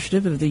Health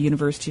Initiative of the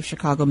University of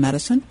Chicago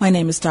Medicine. My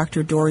name is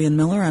Dr. Dorian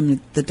Miller.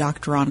 I'm the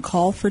doctor on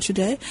call for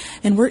today,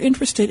 and we're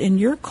interested in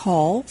your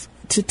call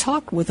to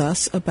talk with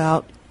us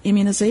about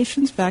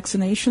immunizations,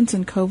 vaccinations,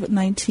 and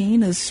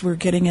COVID-19 as we're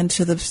getting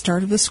into the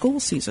start of the school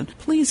season.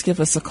 Please give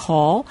us a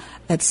call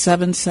at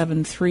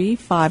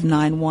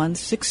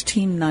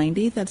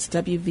 773-591-1690. That's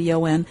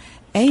WVON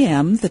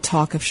AM, the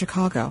Talk of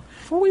Chicago.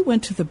 Before we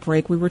went to the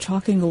break, we were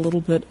talking a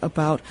little bit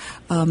about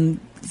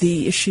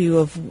the issue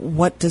of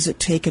what does it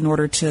take in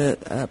order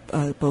to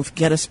both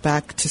get us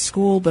back to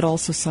school, but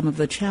also some of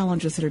the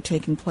challenges that are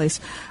taking place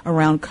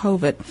around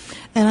COVID.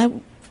 And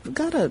I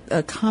got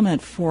a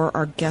comment for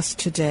our guest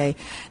today,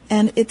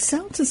 and it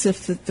sounds as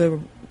if that the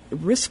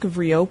risk of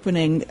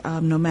reopening,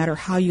 no matter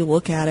how you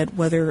look at it,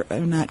 whether or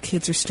not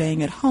kids are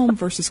staying at home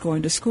versus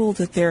going to school,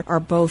 that there are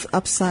both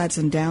upsides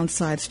and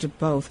downsides to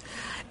both.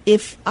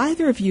 If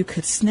either of you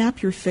could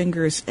snap your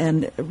fingers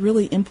and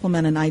really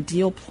implement an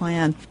ideal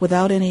plan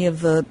without any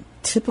of the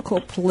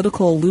typical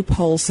political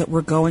loopholes that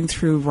we're going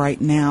through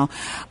right now,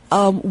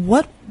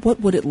 what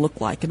would it look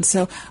like? And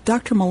so,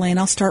 Dr. Mullane,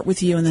 I'll start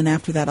with you, and then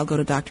after that I'll go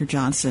to Dr.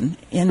 Johnson.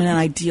 In an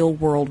ideal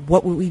world,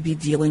 what would we be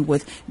dealing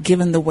with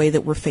given the way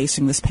that we're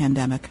facing this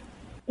pandemic?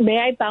 May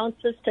I bounce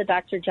this to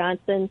Dr.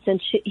 Johnson,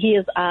 since he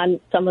is on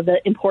some of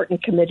the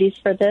important committees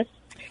for this?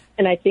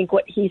 And I think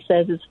what he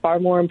says is far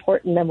more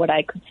important than what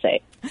I could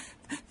say.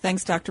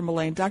 Thanks, Dr.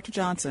 Mullane. Dr.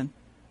 Johnson.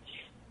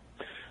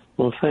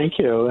 Well, thank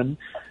you. And,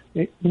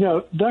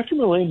 Dr.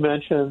 Mullane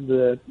mentioned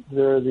that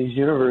there are these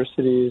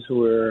universities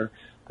where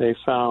they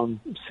found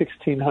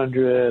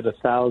 1,600,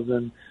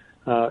 1,000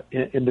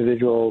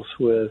 individuals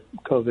with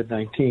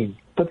COVID-19.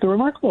 But the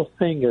remarkable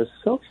thing is,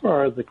 so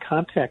far, the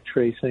contact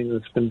tracing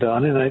that's been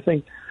done, and I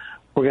think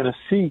we're going to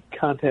see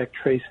contact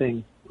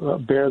tracing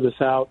bear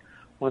this out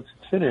once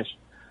it's finished,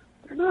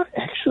 they're not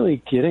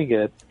actually getting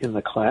it in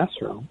the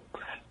classroom.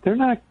 They're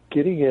not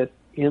getting it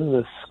in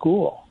the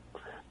school.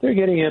 They're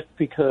getting it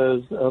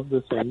because of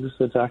the things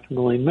that Dr.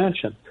 Mullane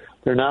mentioned.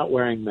 They're not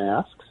wearing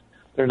masks.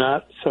 They're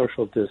not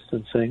social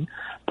distancing.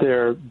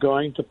 They're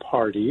going to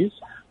parties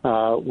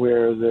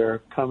where they're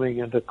coming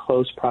into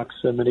close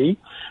proximity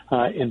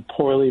in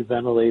poorly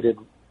ventilated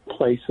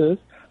places,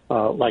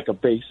 like a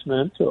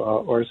basement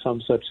or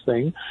some such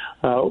thing,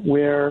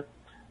 where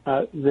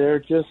they're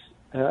just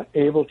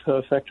able to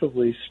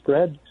effectively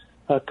spread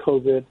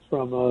COVID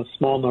from a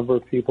small number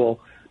of people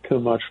to a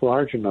much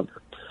larger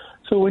number.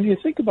 So when you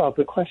think about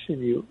the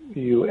question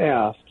you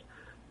asked,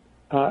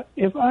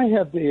 if I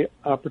had the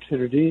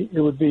opportunity, it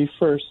would be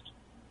first,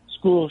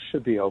 schools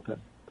should be open.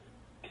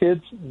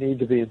 Kids need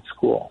to be in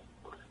school.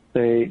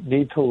 They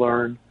need to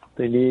learn.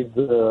 They need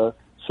the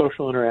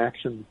social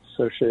interaction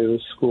associated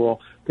with school.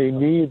 They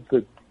need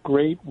the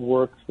great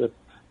work that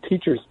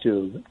teachers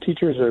do.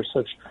 Teachers are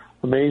such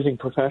amazing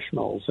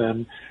professionals,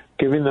 and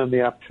giving them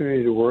the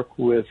opportunity to work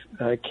with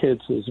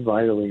kids is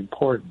vitally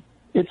important.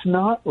 It's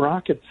not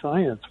rocket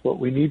science what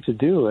we need to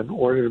do in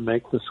order to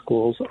make the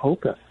schools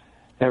open.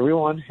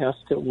 Everyone has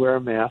to wear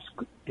a mask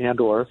and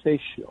or a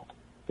face shield.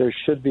 There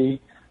should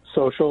be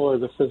social or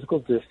the physical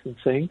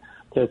distancing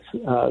that's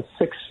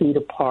 6 feet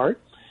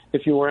apart.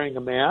 If you're wearing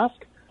a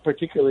mask,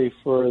 particularly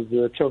for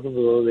the children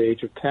below the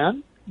age of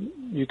 10,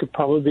 you could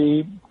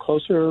probably be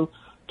closer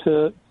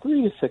to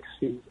 3 to 6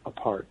 feet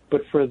apart.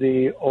 But for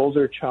the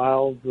older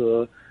child,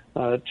 the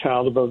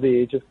child above the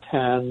age of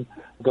 10,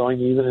 going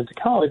even into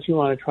college, you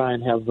want to try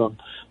and have them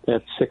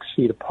at 6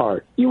 feet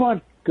apart. You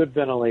want good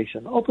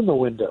ventilation. Open the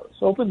windows,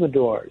 open the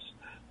doors,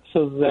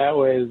 so that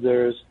way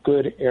there's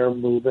good air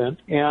movement.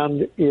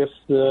 And if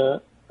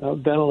the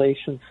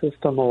ventilation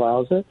system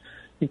allows it,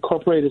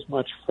 incorporate as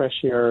much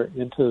fresh air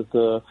into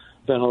the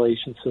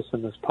ventilation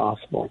system as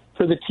possible.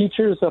 For the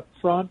teachers up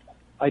front,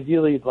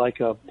 ideally like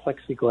a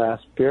plexiglass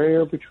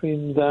barrier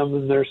between them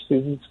and their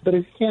students. But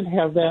if you can't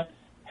have that,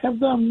 have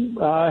them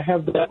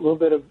have that little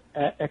bit of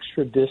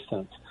extra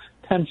distance,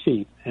 10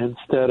 feet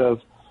instead of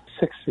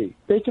 6 feet.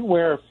 They can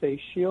wear a face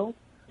shield.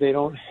 They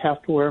don't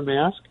have to wear a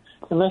mask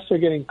unless they're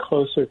getting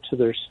closer to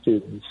their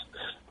students.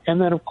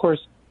 And then, of course,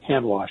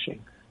 hand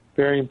washing,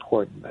 very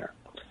important there.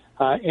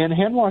 And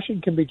hand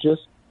washing can be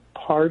just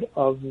part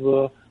of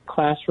the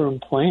classroom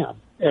plan.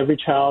 Every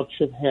child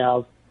should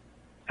have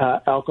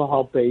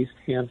alcohol-based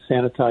hand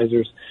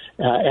sanitizers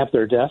at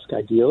their desk,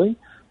 ideally,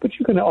 but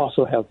you can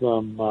also have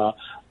them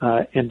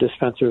in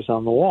dispensers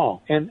on the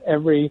wall. And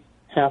every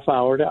half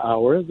hour to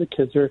hour, the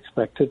kids are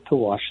expected to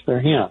wash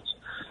their hands.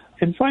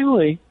 And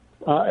finally,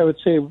 I would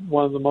say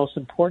one of the most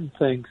important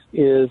things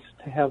is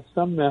to have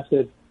some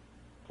method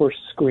for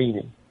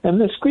screening.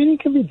 And the screening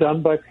can be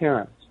done by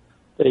parents.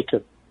 They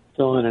could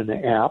fill in an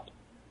app.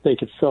 They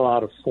could fill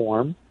out a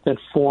form. That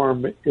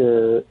form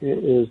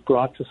is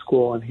brought to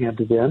school and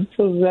handed in.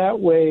 So that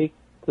way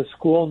the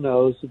school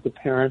knows that the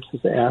parent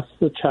has asked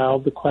the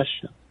child the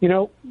question. You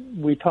know,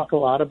 we talk a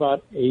lot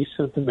about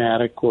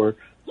asymptomatic or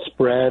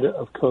spread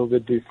of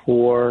COVID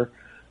before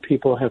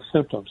people have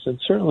symptoms, and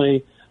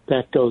certainly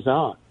that goes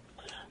on.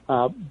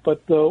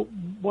 But the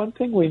one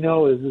thing we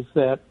know is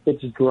that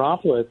it's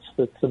droplets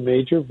that's a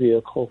major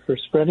vehicle for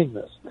spreading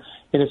this.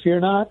 And if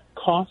you're not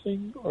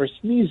coughing or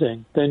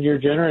sneezing, then you're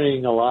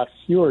generating a lot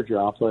fewer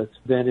droplets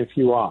than if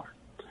you are.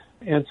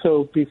 And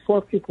so before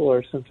people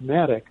are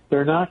symptomatic,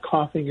 they're not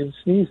coughing and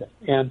sneezing.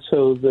 And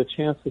so the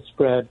chance of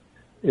spread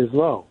is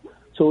low.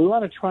 So we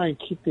want to try and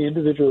keep the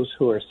individuals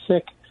who are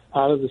sick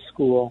out of the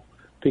school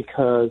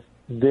because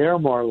they're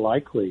more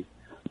likely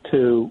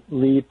to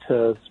lead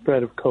to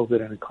spread of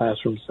COVID in a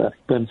classroom setting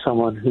than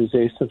someone who's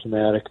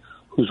asymptomatic,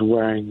 who's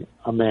wearing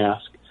a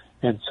mask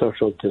and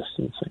social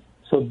distancing.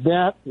 So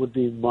that would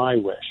be my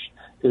wish,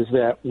 is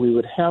that we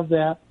would have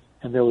that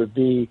and there would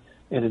be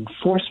an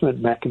enforcement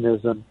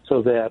mechanism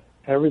so that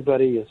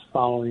everybody is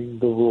following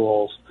the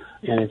rules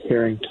and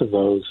adhering to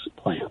those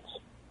plans.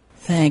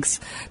 Thanks.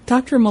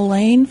 Dr.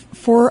 Mullane,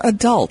 for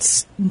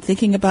adults,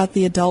 thinking about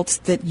the adults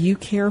that you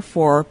care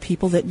for,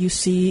 people that you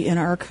see in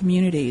our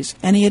communities,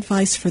 any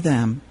advice for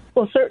them?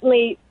 Well,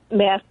 certainly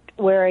mask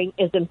wearing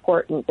is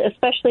important,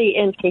 especially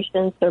in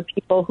patients or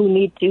people who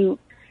need to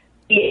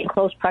be in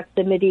close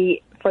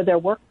proximity for their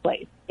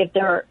workplace. If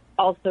they're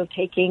also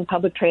taking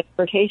public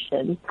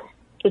transportation,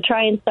 to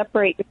try and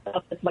separate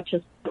yourself as much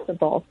as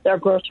possible. Our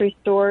grocery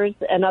stores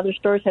and other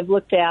stores have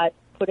looked at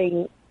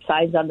putting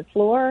signs on the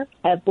floor,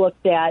 have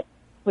looked at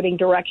putting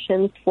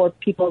directions for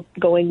people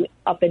going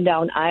up and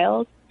down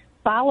aisles.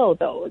 Follow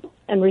those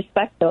and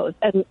respect those.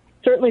 And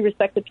certainly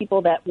respect the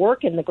people that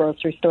work in the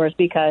grocery stores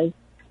because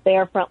they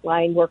are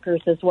frontline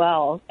workers as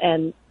well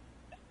and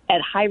at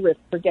high risk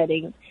for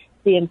getting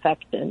the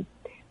infection.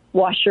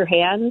 Wash your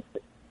hands.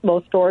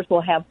 Most stores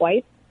will have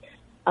wipes.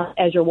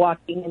 As you're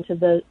walking into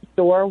the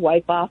store,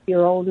 wipe off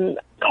your own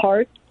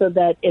cart so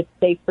that it's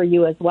safe for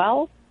you as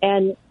well.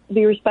 And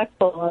be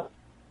respectful of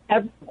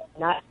everyone,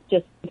 not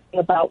just thinking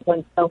about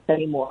oneself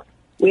anymore.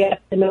 We have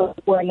to know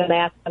that wearing a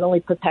mask not only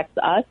protects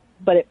us,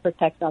 but it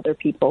protects other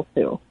people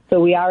too. So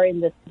we are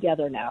in this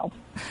together now.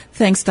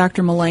 Thanks,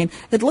 Dr. Mullane.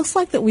 It looks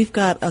like that we've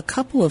got a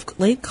couple of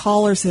late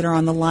callers that are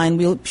on the line.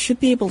 We should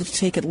be able to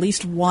take at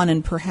least one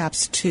and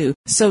perhaps two.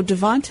 So,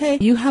 Devante,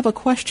 you have a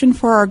question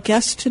for our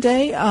guest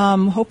today.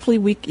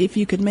 Hopefully, if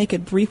you could make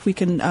it brief, we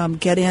can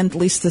get in at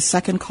least the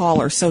second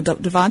caller. So,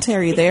 Devante,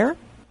 are you there?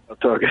 I'm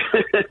talking.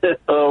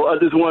 I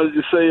just wanted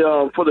to say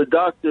for the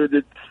doctor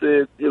that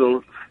said,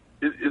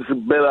 it's a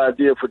better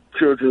idea for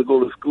children to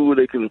go to school.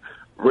 They can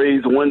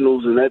raise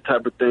windows and that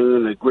type of thing,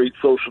 and a great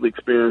social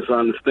experience. I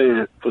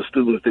understand for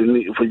students,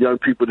 for young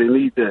people, they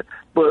need that.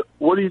 But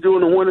what do you do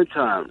in the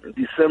wintertime, in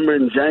December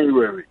and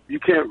January? You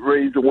can't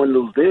raise the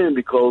windows then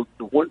because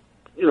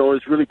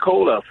it's really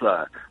cold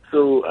outside.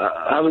 So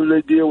how do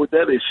they deal with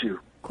that issue?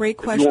 Great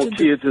question. You want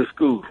kids in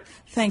school.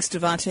 Thanks,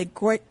 Devante.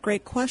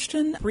 Great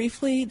question.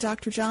 Briefly,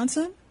 Dr.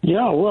 Johnson?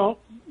 Yeah, well,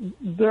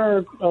 there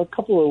are a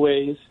couple of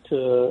ways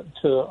to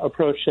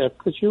approach that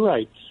because you're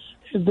right.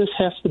 This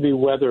has to be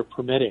weather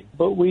permitting,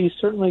 but we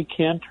certainly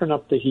can turn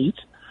up the heat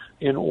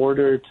in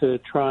order to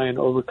try and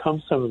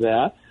overcome some of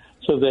that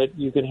so that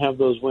you can have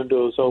those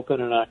windows open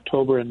in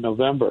October and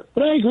November.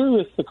 But I agree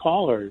with the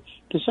caller.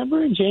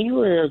 December and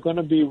January are going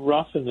to be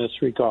rough in this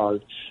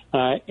regard.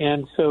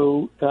 And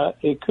so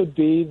it could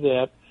be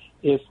that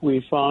if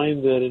we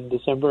find that in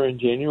December and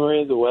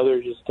January the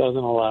weather just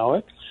doesn't allow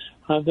it,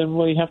 then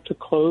we have to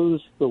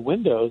close the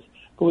windows.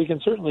 But we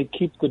can certainly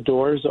keep the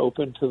doors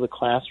open to the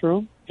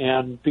classroom.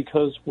 And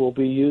because we'll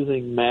be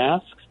using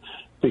masks,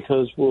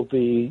 because we'll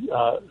be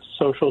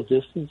social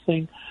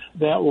distancing,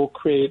 that will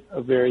create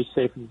a very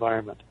safe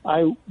environment.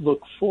 I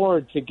look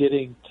forward to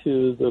getting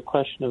to the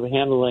question of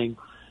handling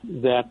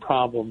that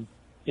problem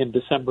in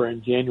December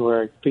and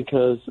January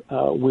because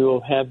we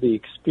will have the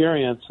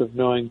experience of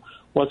knowing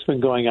what's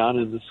been going on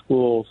in the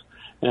schools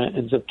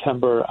in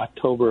September,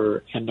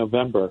 October, and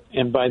November.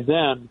 And by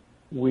then,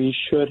 we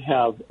should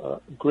have a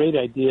great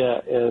idea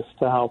as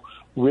to how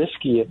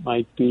risky it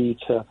might be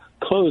to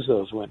close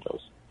those windows.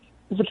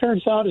 If it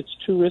turns out it's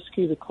too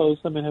risky to close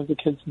them and have the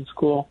kids in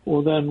school,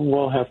 well, then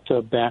we'll have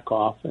to back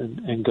off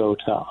and go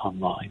to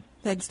online.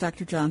 Thanks,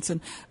 Dr. Johnson.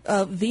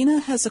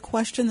 Vina has a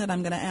question that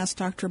I'm going to ask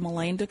Dr.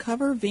 Mullane to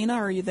cover. Vina,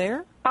 are you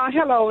there?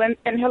 Hello, and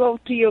hello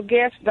to your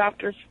guest,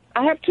 doctors.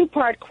 I have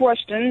two-part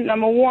question.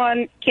 Number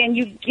one, can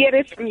you get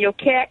it from your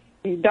cat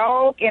and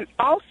dog, and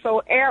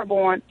also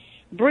airborne,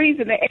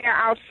 breathing the air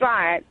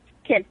outside?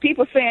 Can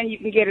people saying you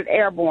can get it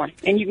airborne,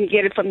 and you can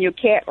get it from your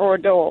cat or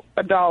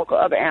a dog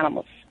or other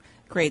animals?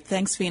 Great.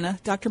 Thanks, Vina.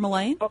 Dr.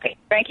 Mullane? Okay,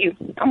 thank you.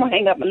 I'm going to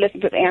hang up and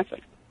listen to the answer.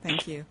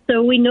 Thank you.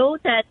 So we know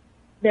that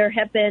there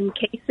have been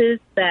cases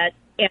that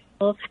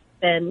animals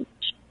have been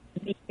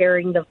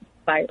carrying the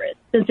virus.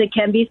 Since it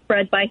can be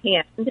spread by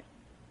hand,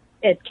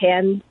 it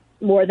can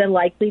more than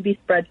likely be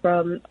spread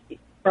from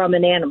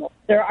an animal.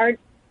 There aren't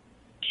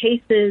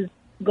cases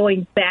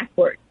going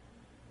backward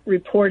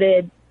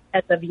reported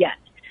as of yet.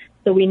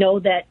 So we know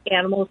that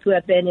animals who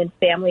have been in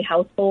family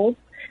households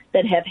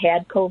that have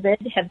had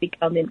COVID have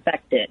become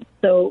infected.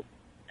 So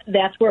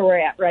that's where we're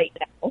at right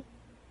now.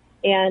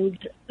 And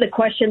the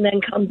question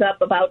then comes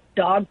up about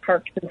dog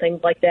parks and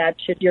things like that.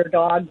 Should your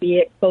dog be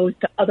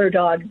exposed to other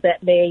dogs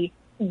that may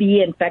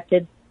be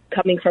infected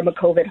coming from a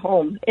COVID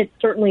home? It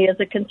certainly is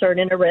a concern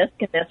and a risk,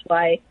 and that's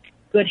why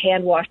good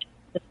hand washing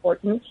is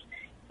important.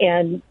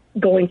 And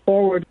going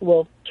forward,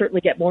 we'll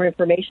certainly get more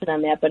information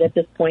on that, but at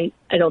this point,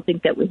 I don't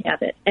think that we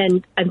have it.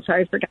 And I'm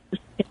sorry, I forgot the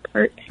second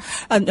part.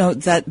 No,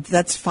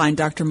 that's fine,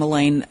 Dr.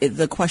 Mullane.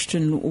 The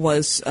question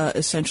was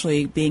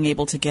essentially being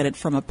able to get it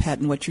from a pet,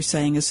 and what you're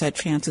saying is that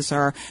chances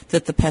are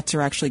that the pets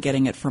are actually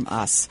getting it from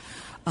us.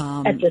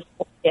 At this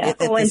point, yeah. At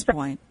this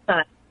point.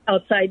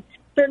 Outside,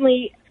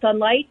 certainly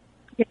sunlight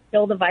can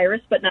kill the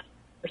virus, but not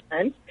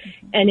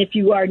And if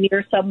you are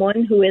near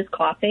someone who is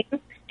coughing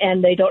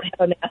and they don't have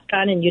a mask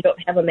on and you don't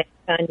have a mask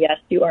on, yes,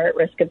 you are at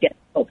risk of getting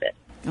COVID.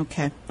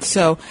 Okay.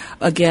 So,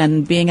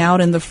 again, being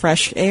out in the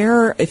fresh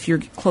air, if you're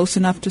close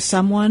enough to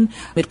someone,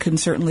 it can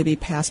certainly be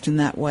passed in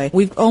that way.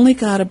 We've only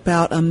got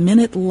about a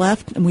minute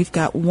left, and we've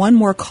got one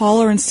more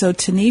caller. And so,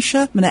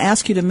 Tanisha, I'm going to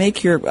ask you to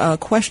make your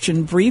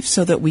question brief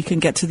so that we can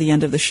get to the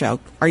end of the show.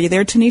 Are you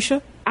there,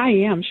 Tanisha? I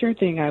am. Sure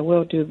thing. I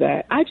will do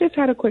that. I just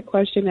had a quick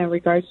question in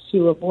regards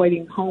to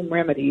avoiding home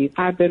remedies.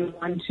 I've been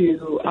one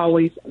to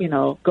always,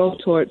 move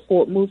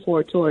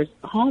forward towards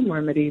home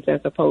remedies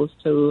as opposed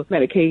to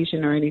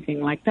medication or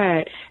anything like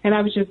that. And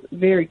I was just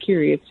very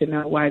curious to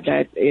know why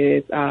that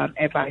is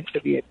advised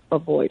to be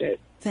avoided.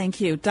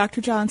 Thank you.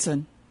 Dr.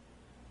 Johnson.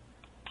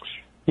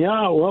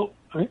 Yeah, well,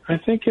 I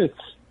think it's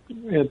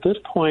at this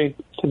point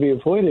to be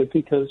avoided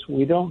because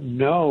we don't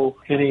know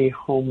any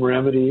home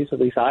remedies,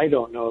 at least I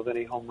don't know of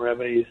any home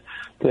remedies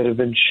that have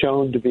been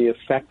shown to be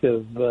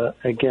effective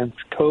against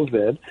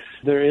COVID.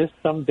 There is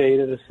some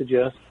data to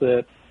suggest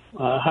that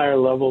higher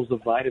levels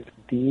of vitamin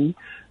D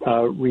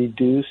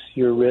reduce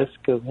your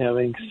risk of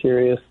having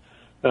serious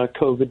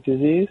COVID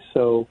disease.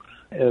 So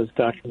as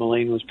Dr.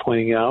 Mullane was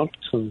pointing out,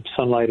 some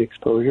sunlight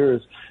exposure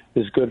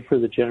is good for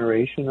the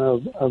generation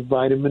of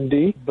vitamin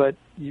D, but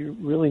you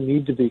really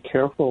need to be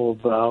careful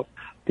about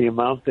the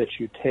amount that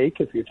you take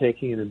if you're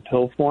taking it in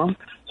pill form.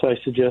 So I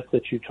suggest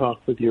that you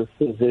talk with your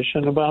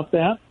physician about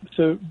that.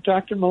 So,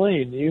 Dr.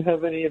 Mullane, do you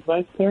have any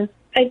advice there?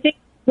 I think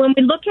when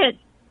we look at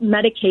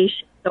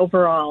medication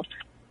overall,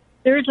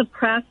 there is a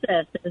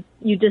process, as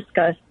you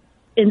discussed,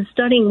 in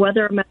studying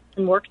whether a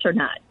medicine works or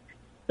not.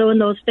 So in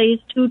those phase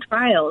 2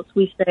 trials,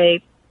 we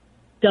say,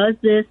 does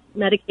this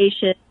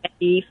medication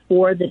be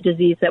for the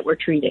disease that we're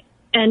treating?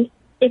 And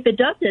if it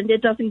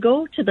doesn't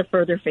go to the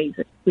further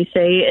phases. We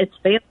say it's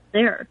failed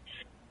there.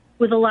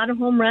 With a lot of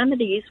home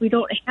remedies, we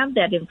don't have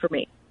that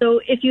information.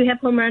 So if you have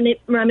home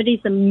remedies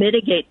that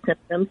mitigate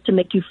symptoms to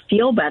make you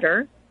feel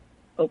better,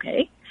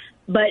 okay.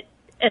 But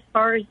as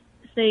far as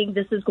saying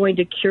this is going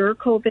to cure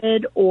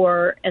COVID,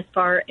 or as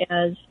far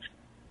as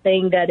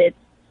saying that it's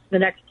the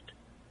next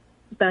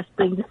best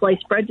thing to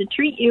slice bread to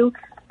treat you,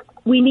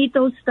 we need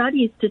those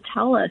studies to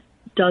tell us,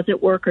 does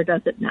it work or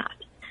does it not?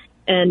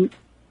 And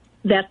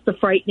that's the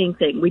frightening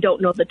thing. We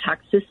don't know the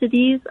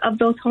toxicities of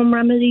those home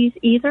remedies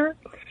either,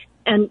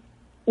 and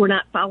we're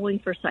not following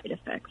for side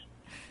effects.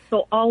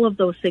 So all of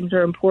those things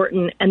are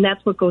important, and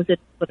that's what goes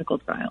into clinical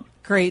trials.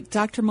 Great.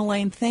 Dr.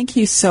 Mullane, thank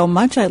you so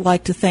much. I'd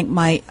like to thank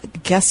my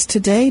guests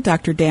today,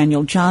 Dr.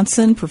 Daniel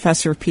Johnson,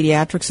 Professor of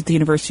Pediatrics at the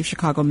University of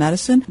Chicago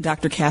Medicine,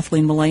 Dr.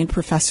 Kathleen Mullane,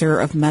 Professor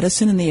of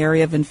Medicine in the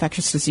area of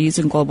Infectious Disease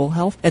and Global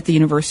Health at the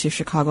University of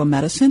Chicago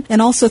Medicine.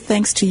 And also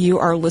thanks to you,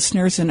 our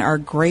listeners, and our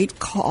great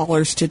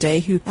callers today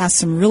who asked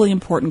some really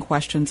important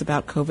questions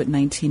about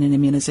COVID-19 and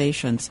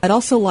immunizations. I'd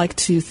also like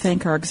to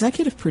thank our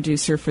executive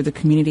producer for the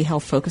Community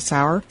Health Focus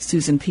Hour,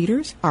 Susan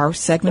Peters, our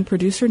segment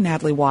producer,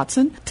 Natalie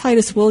Watson,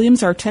 Titus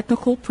Williams, our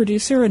technical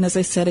producer, and as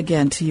I said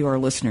again to you, our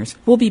listeners.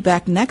 We'll be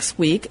back next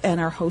week, and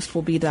our host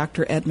will be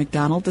Dr. Ed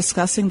McDonald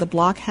discussing the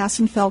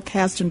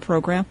Block-Hassenfeld-Kasdan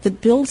program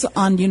that builds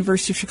on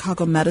University of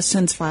Chicago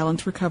Medicine's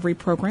Violence Recovery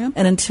Program.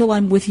 And until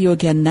I'm with you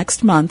again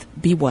next month,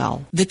 be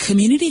well. The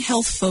Community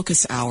Health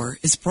Focus Hour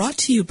is brought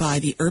to you by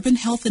the Urban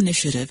Health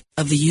Initiative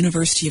of the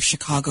University of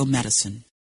Chicago Medicine.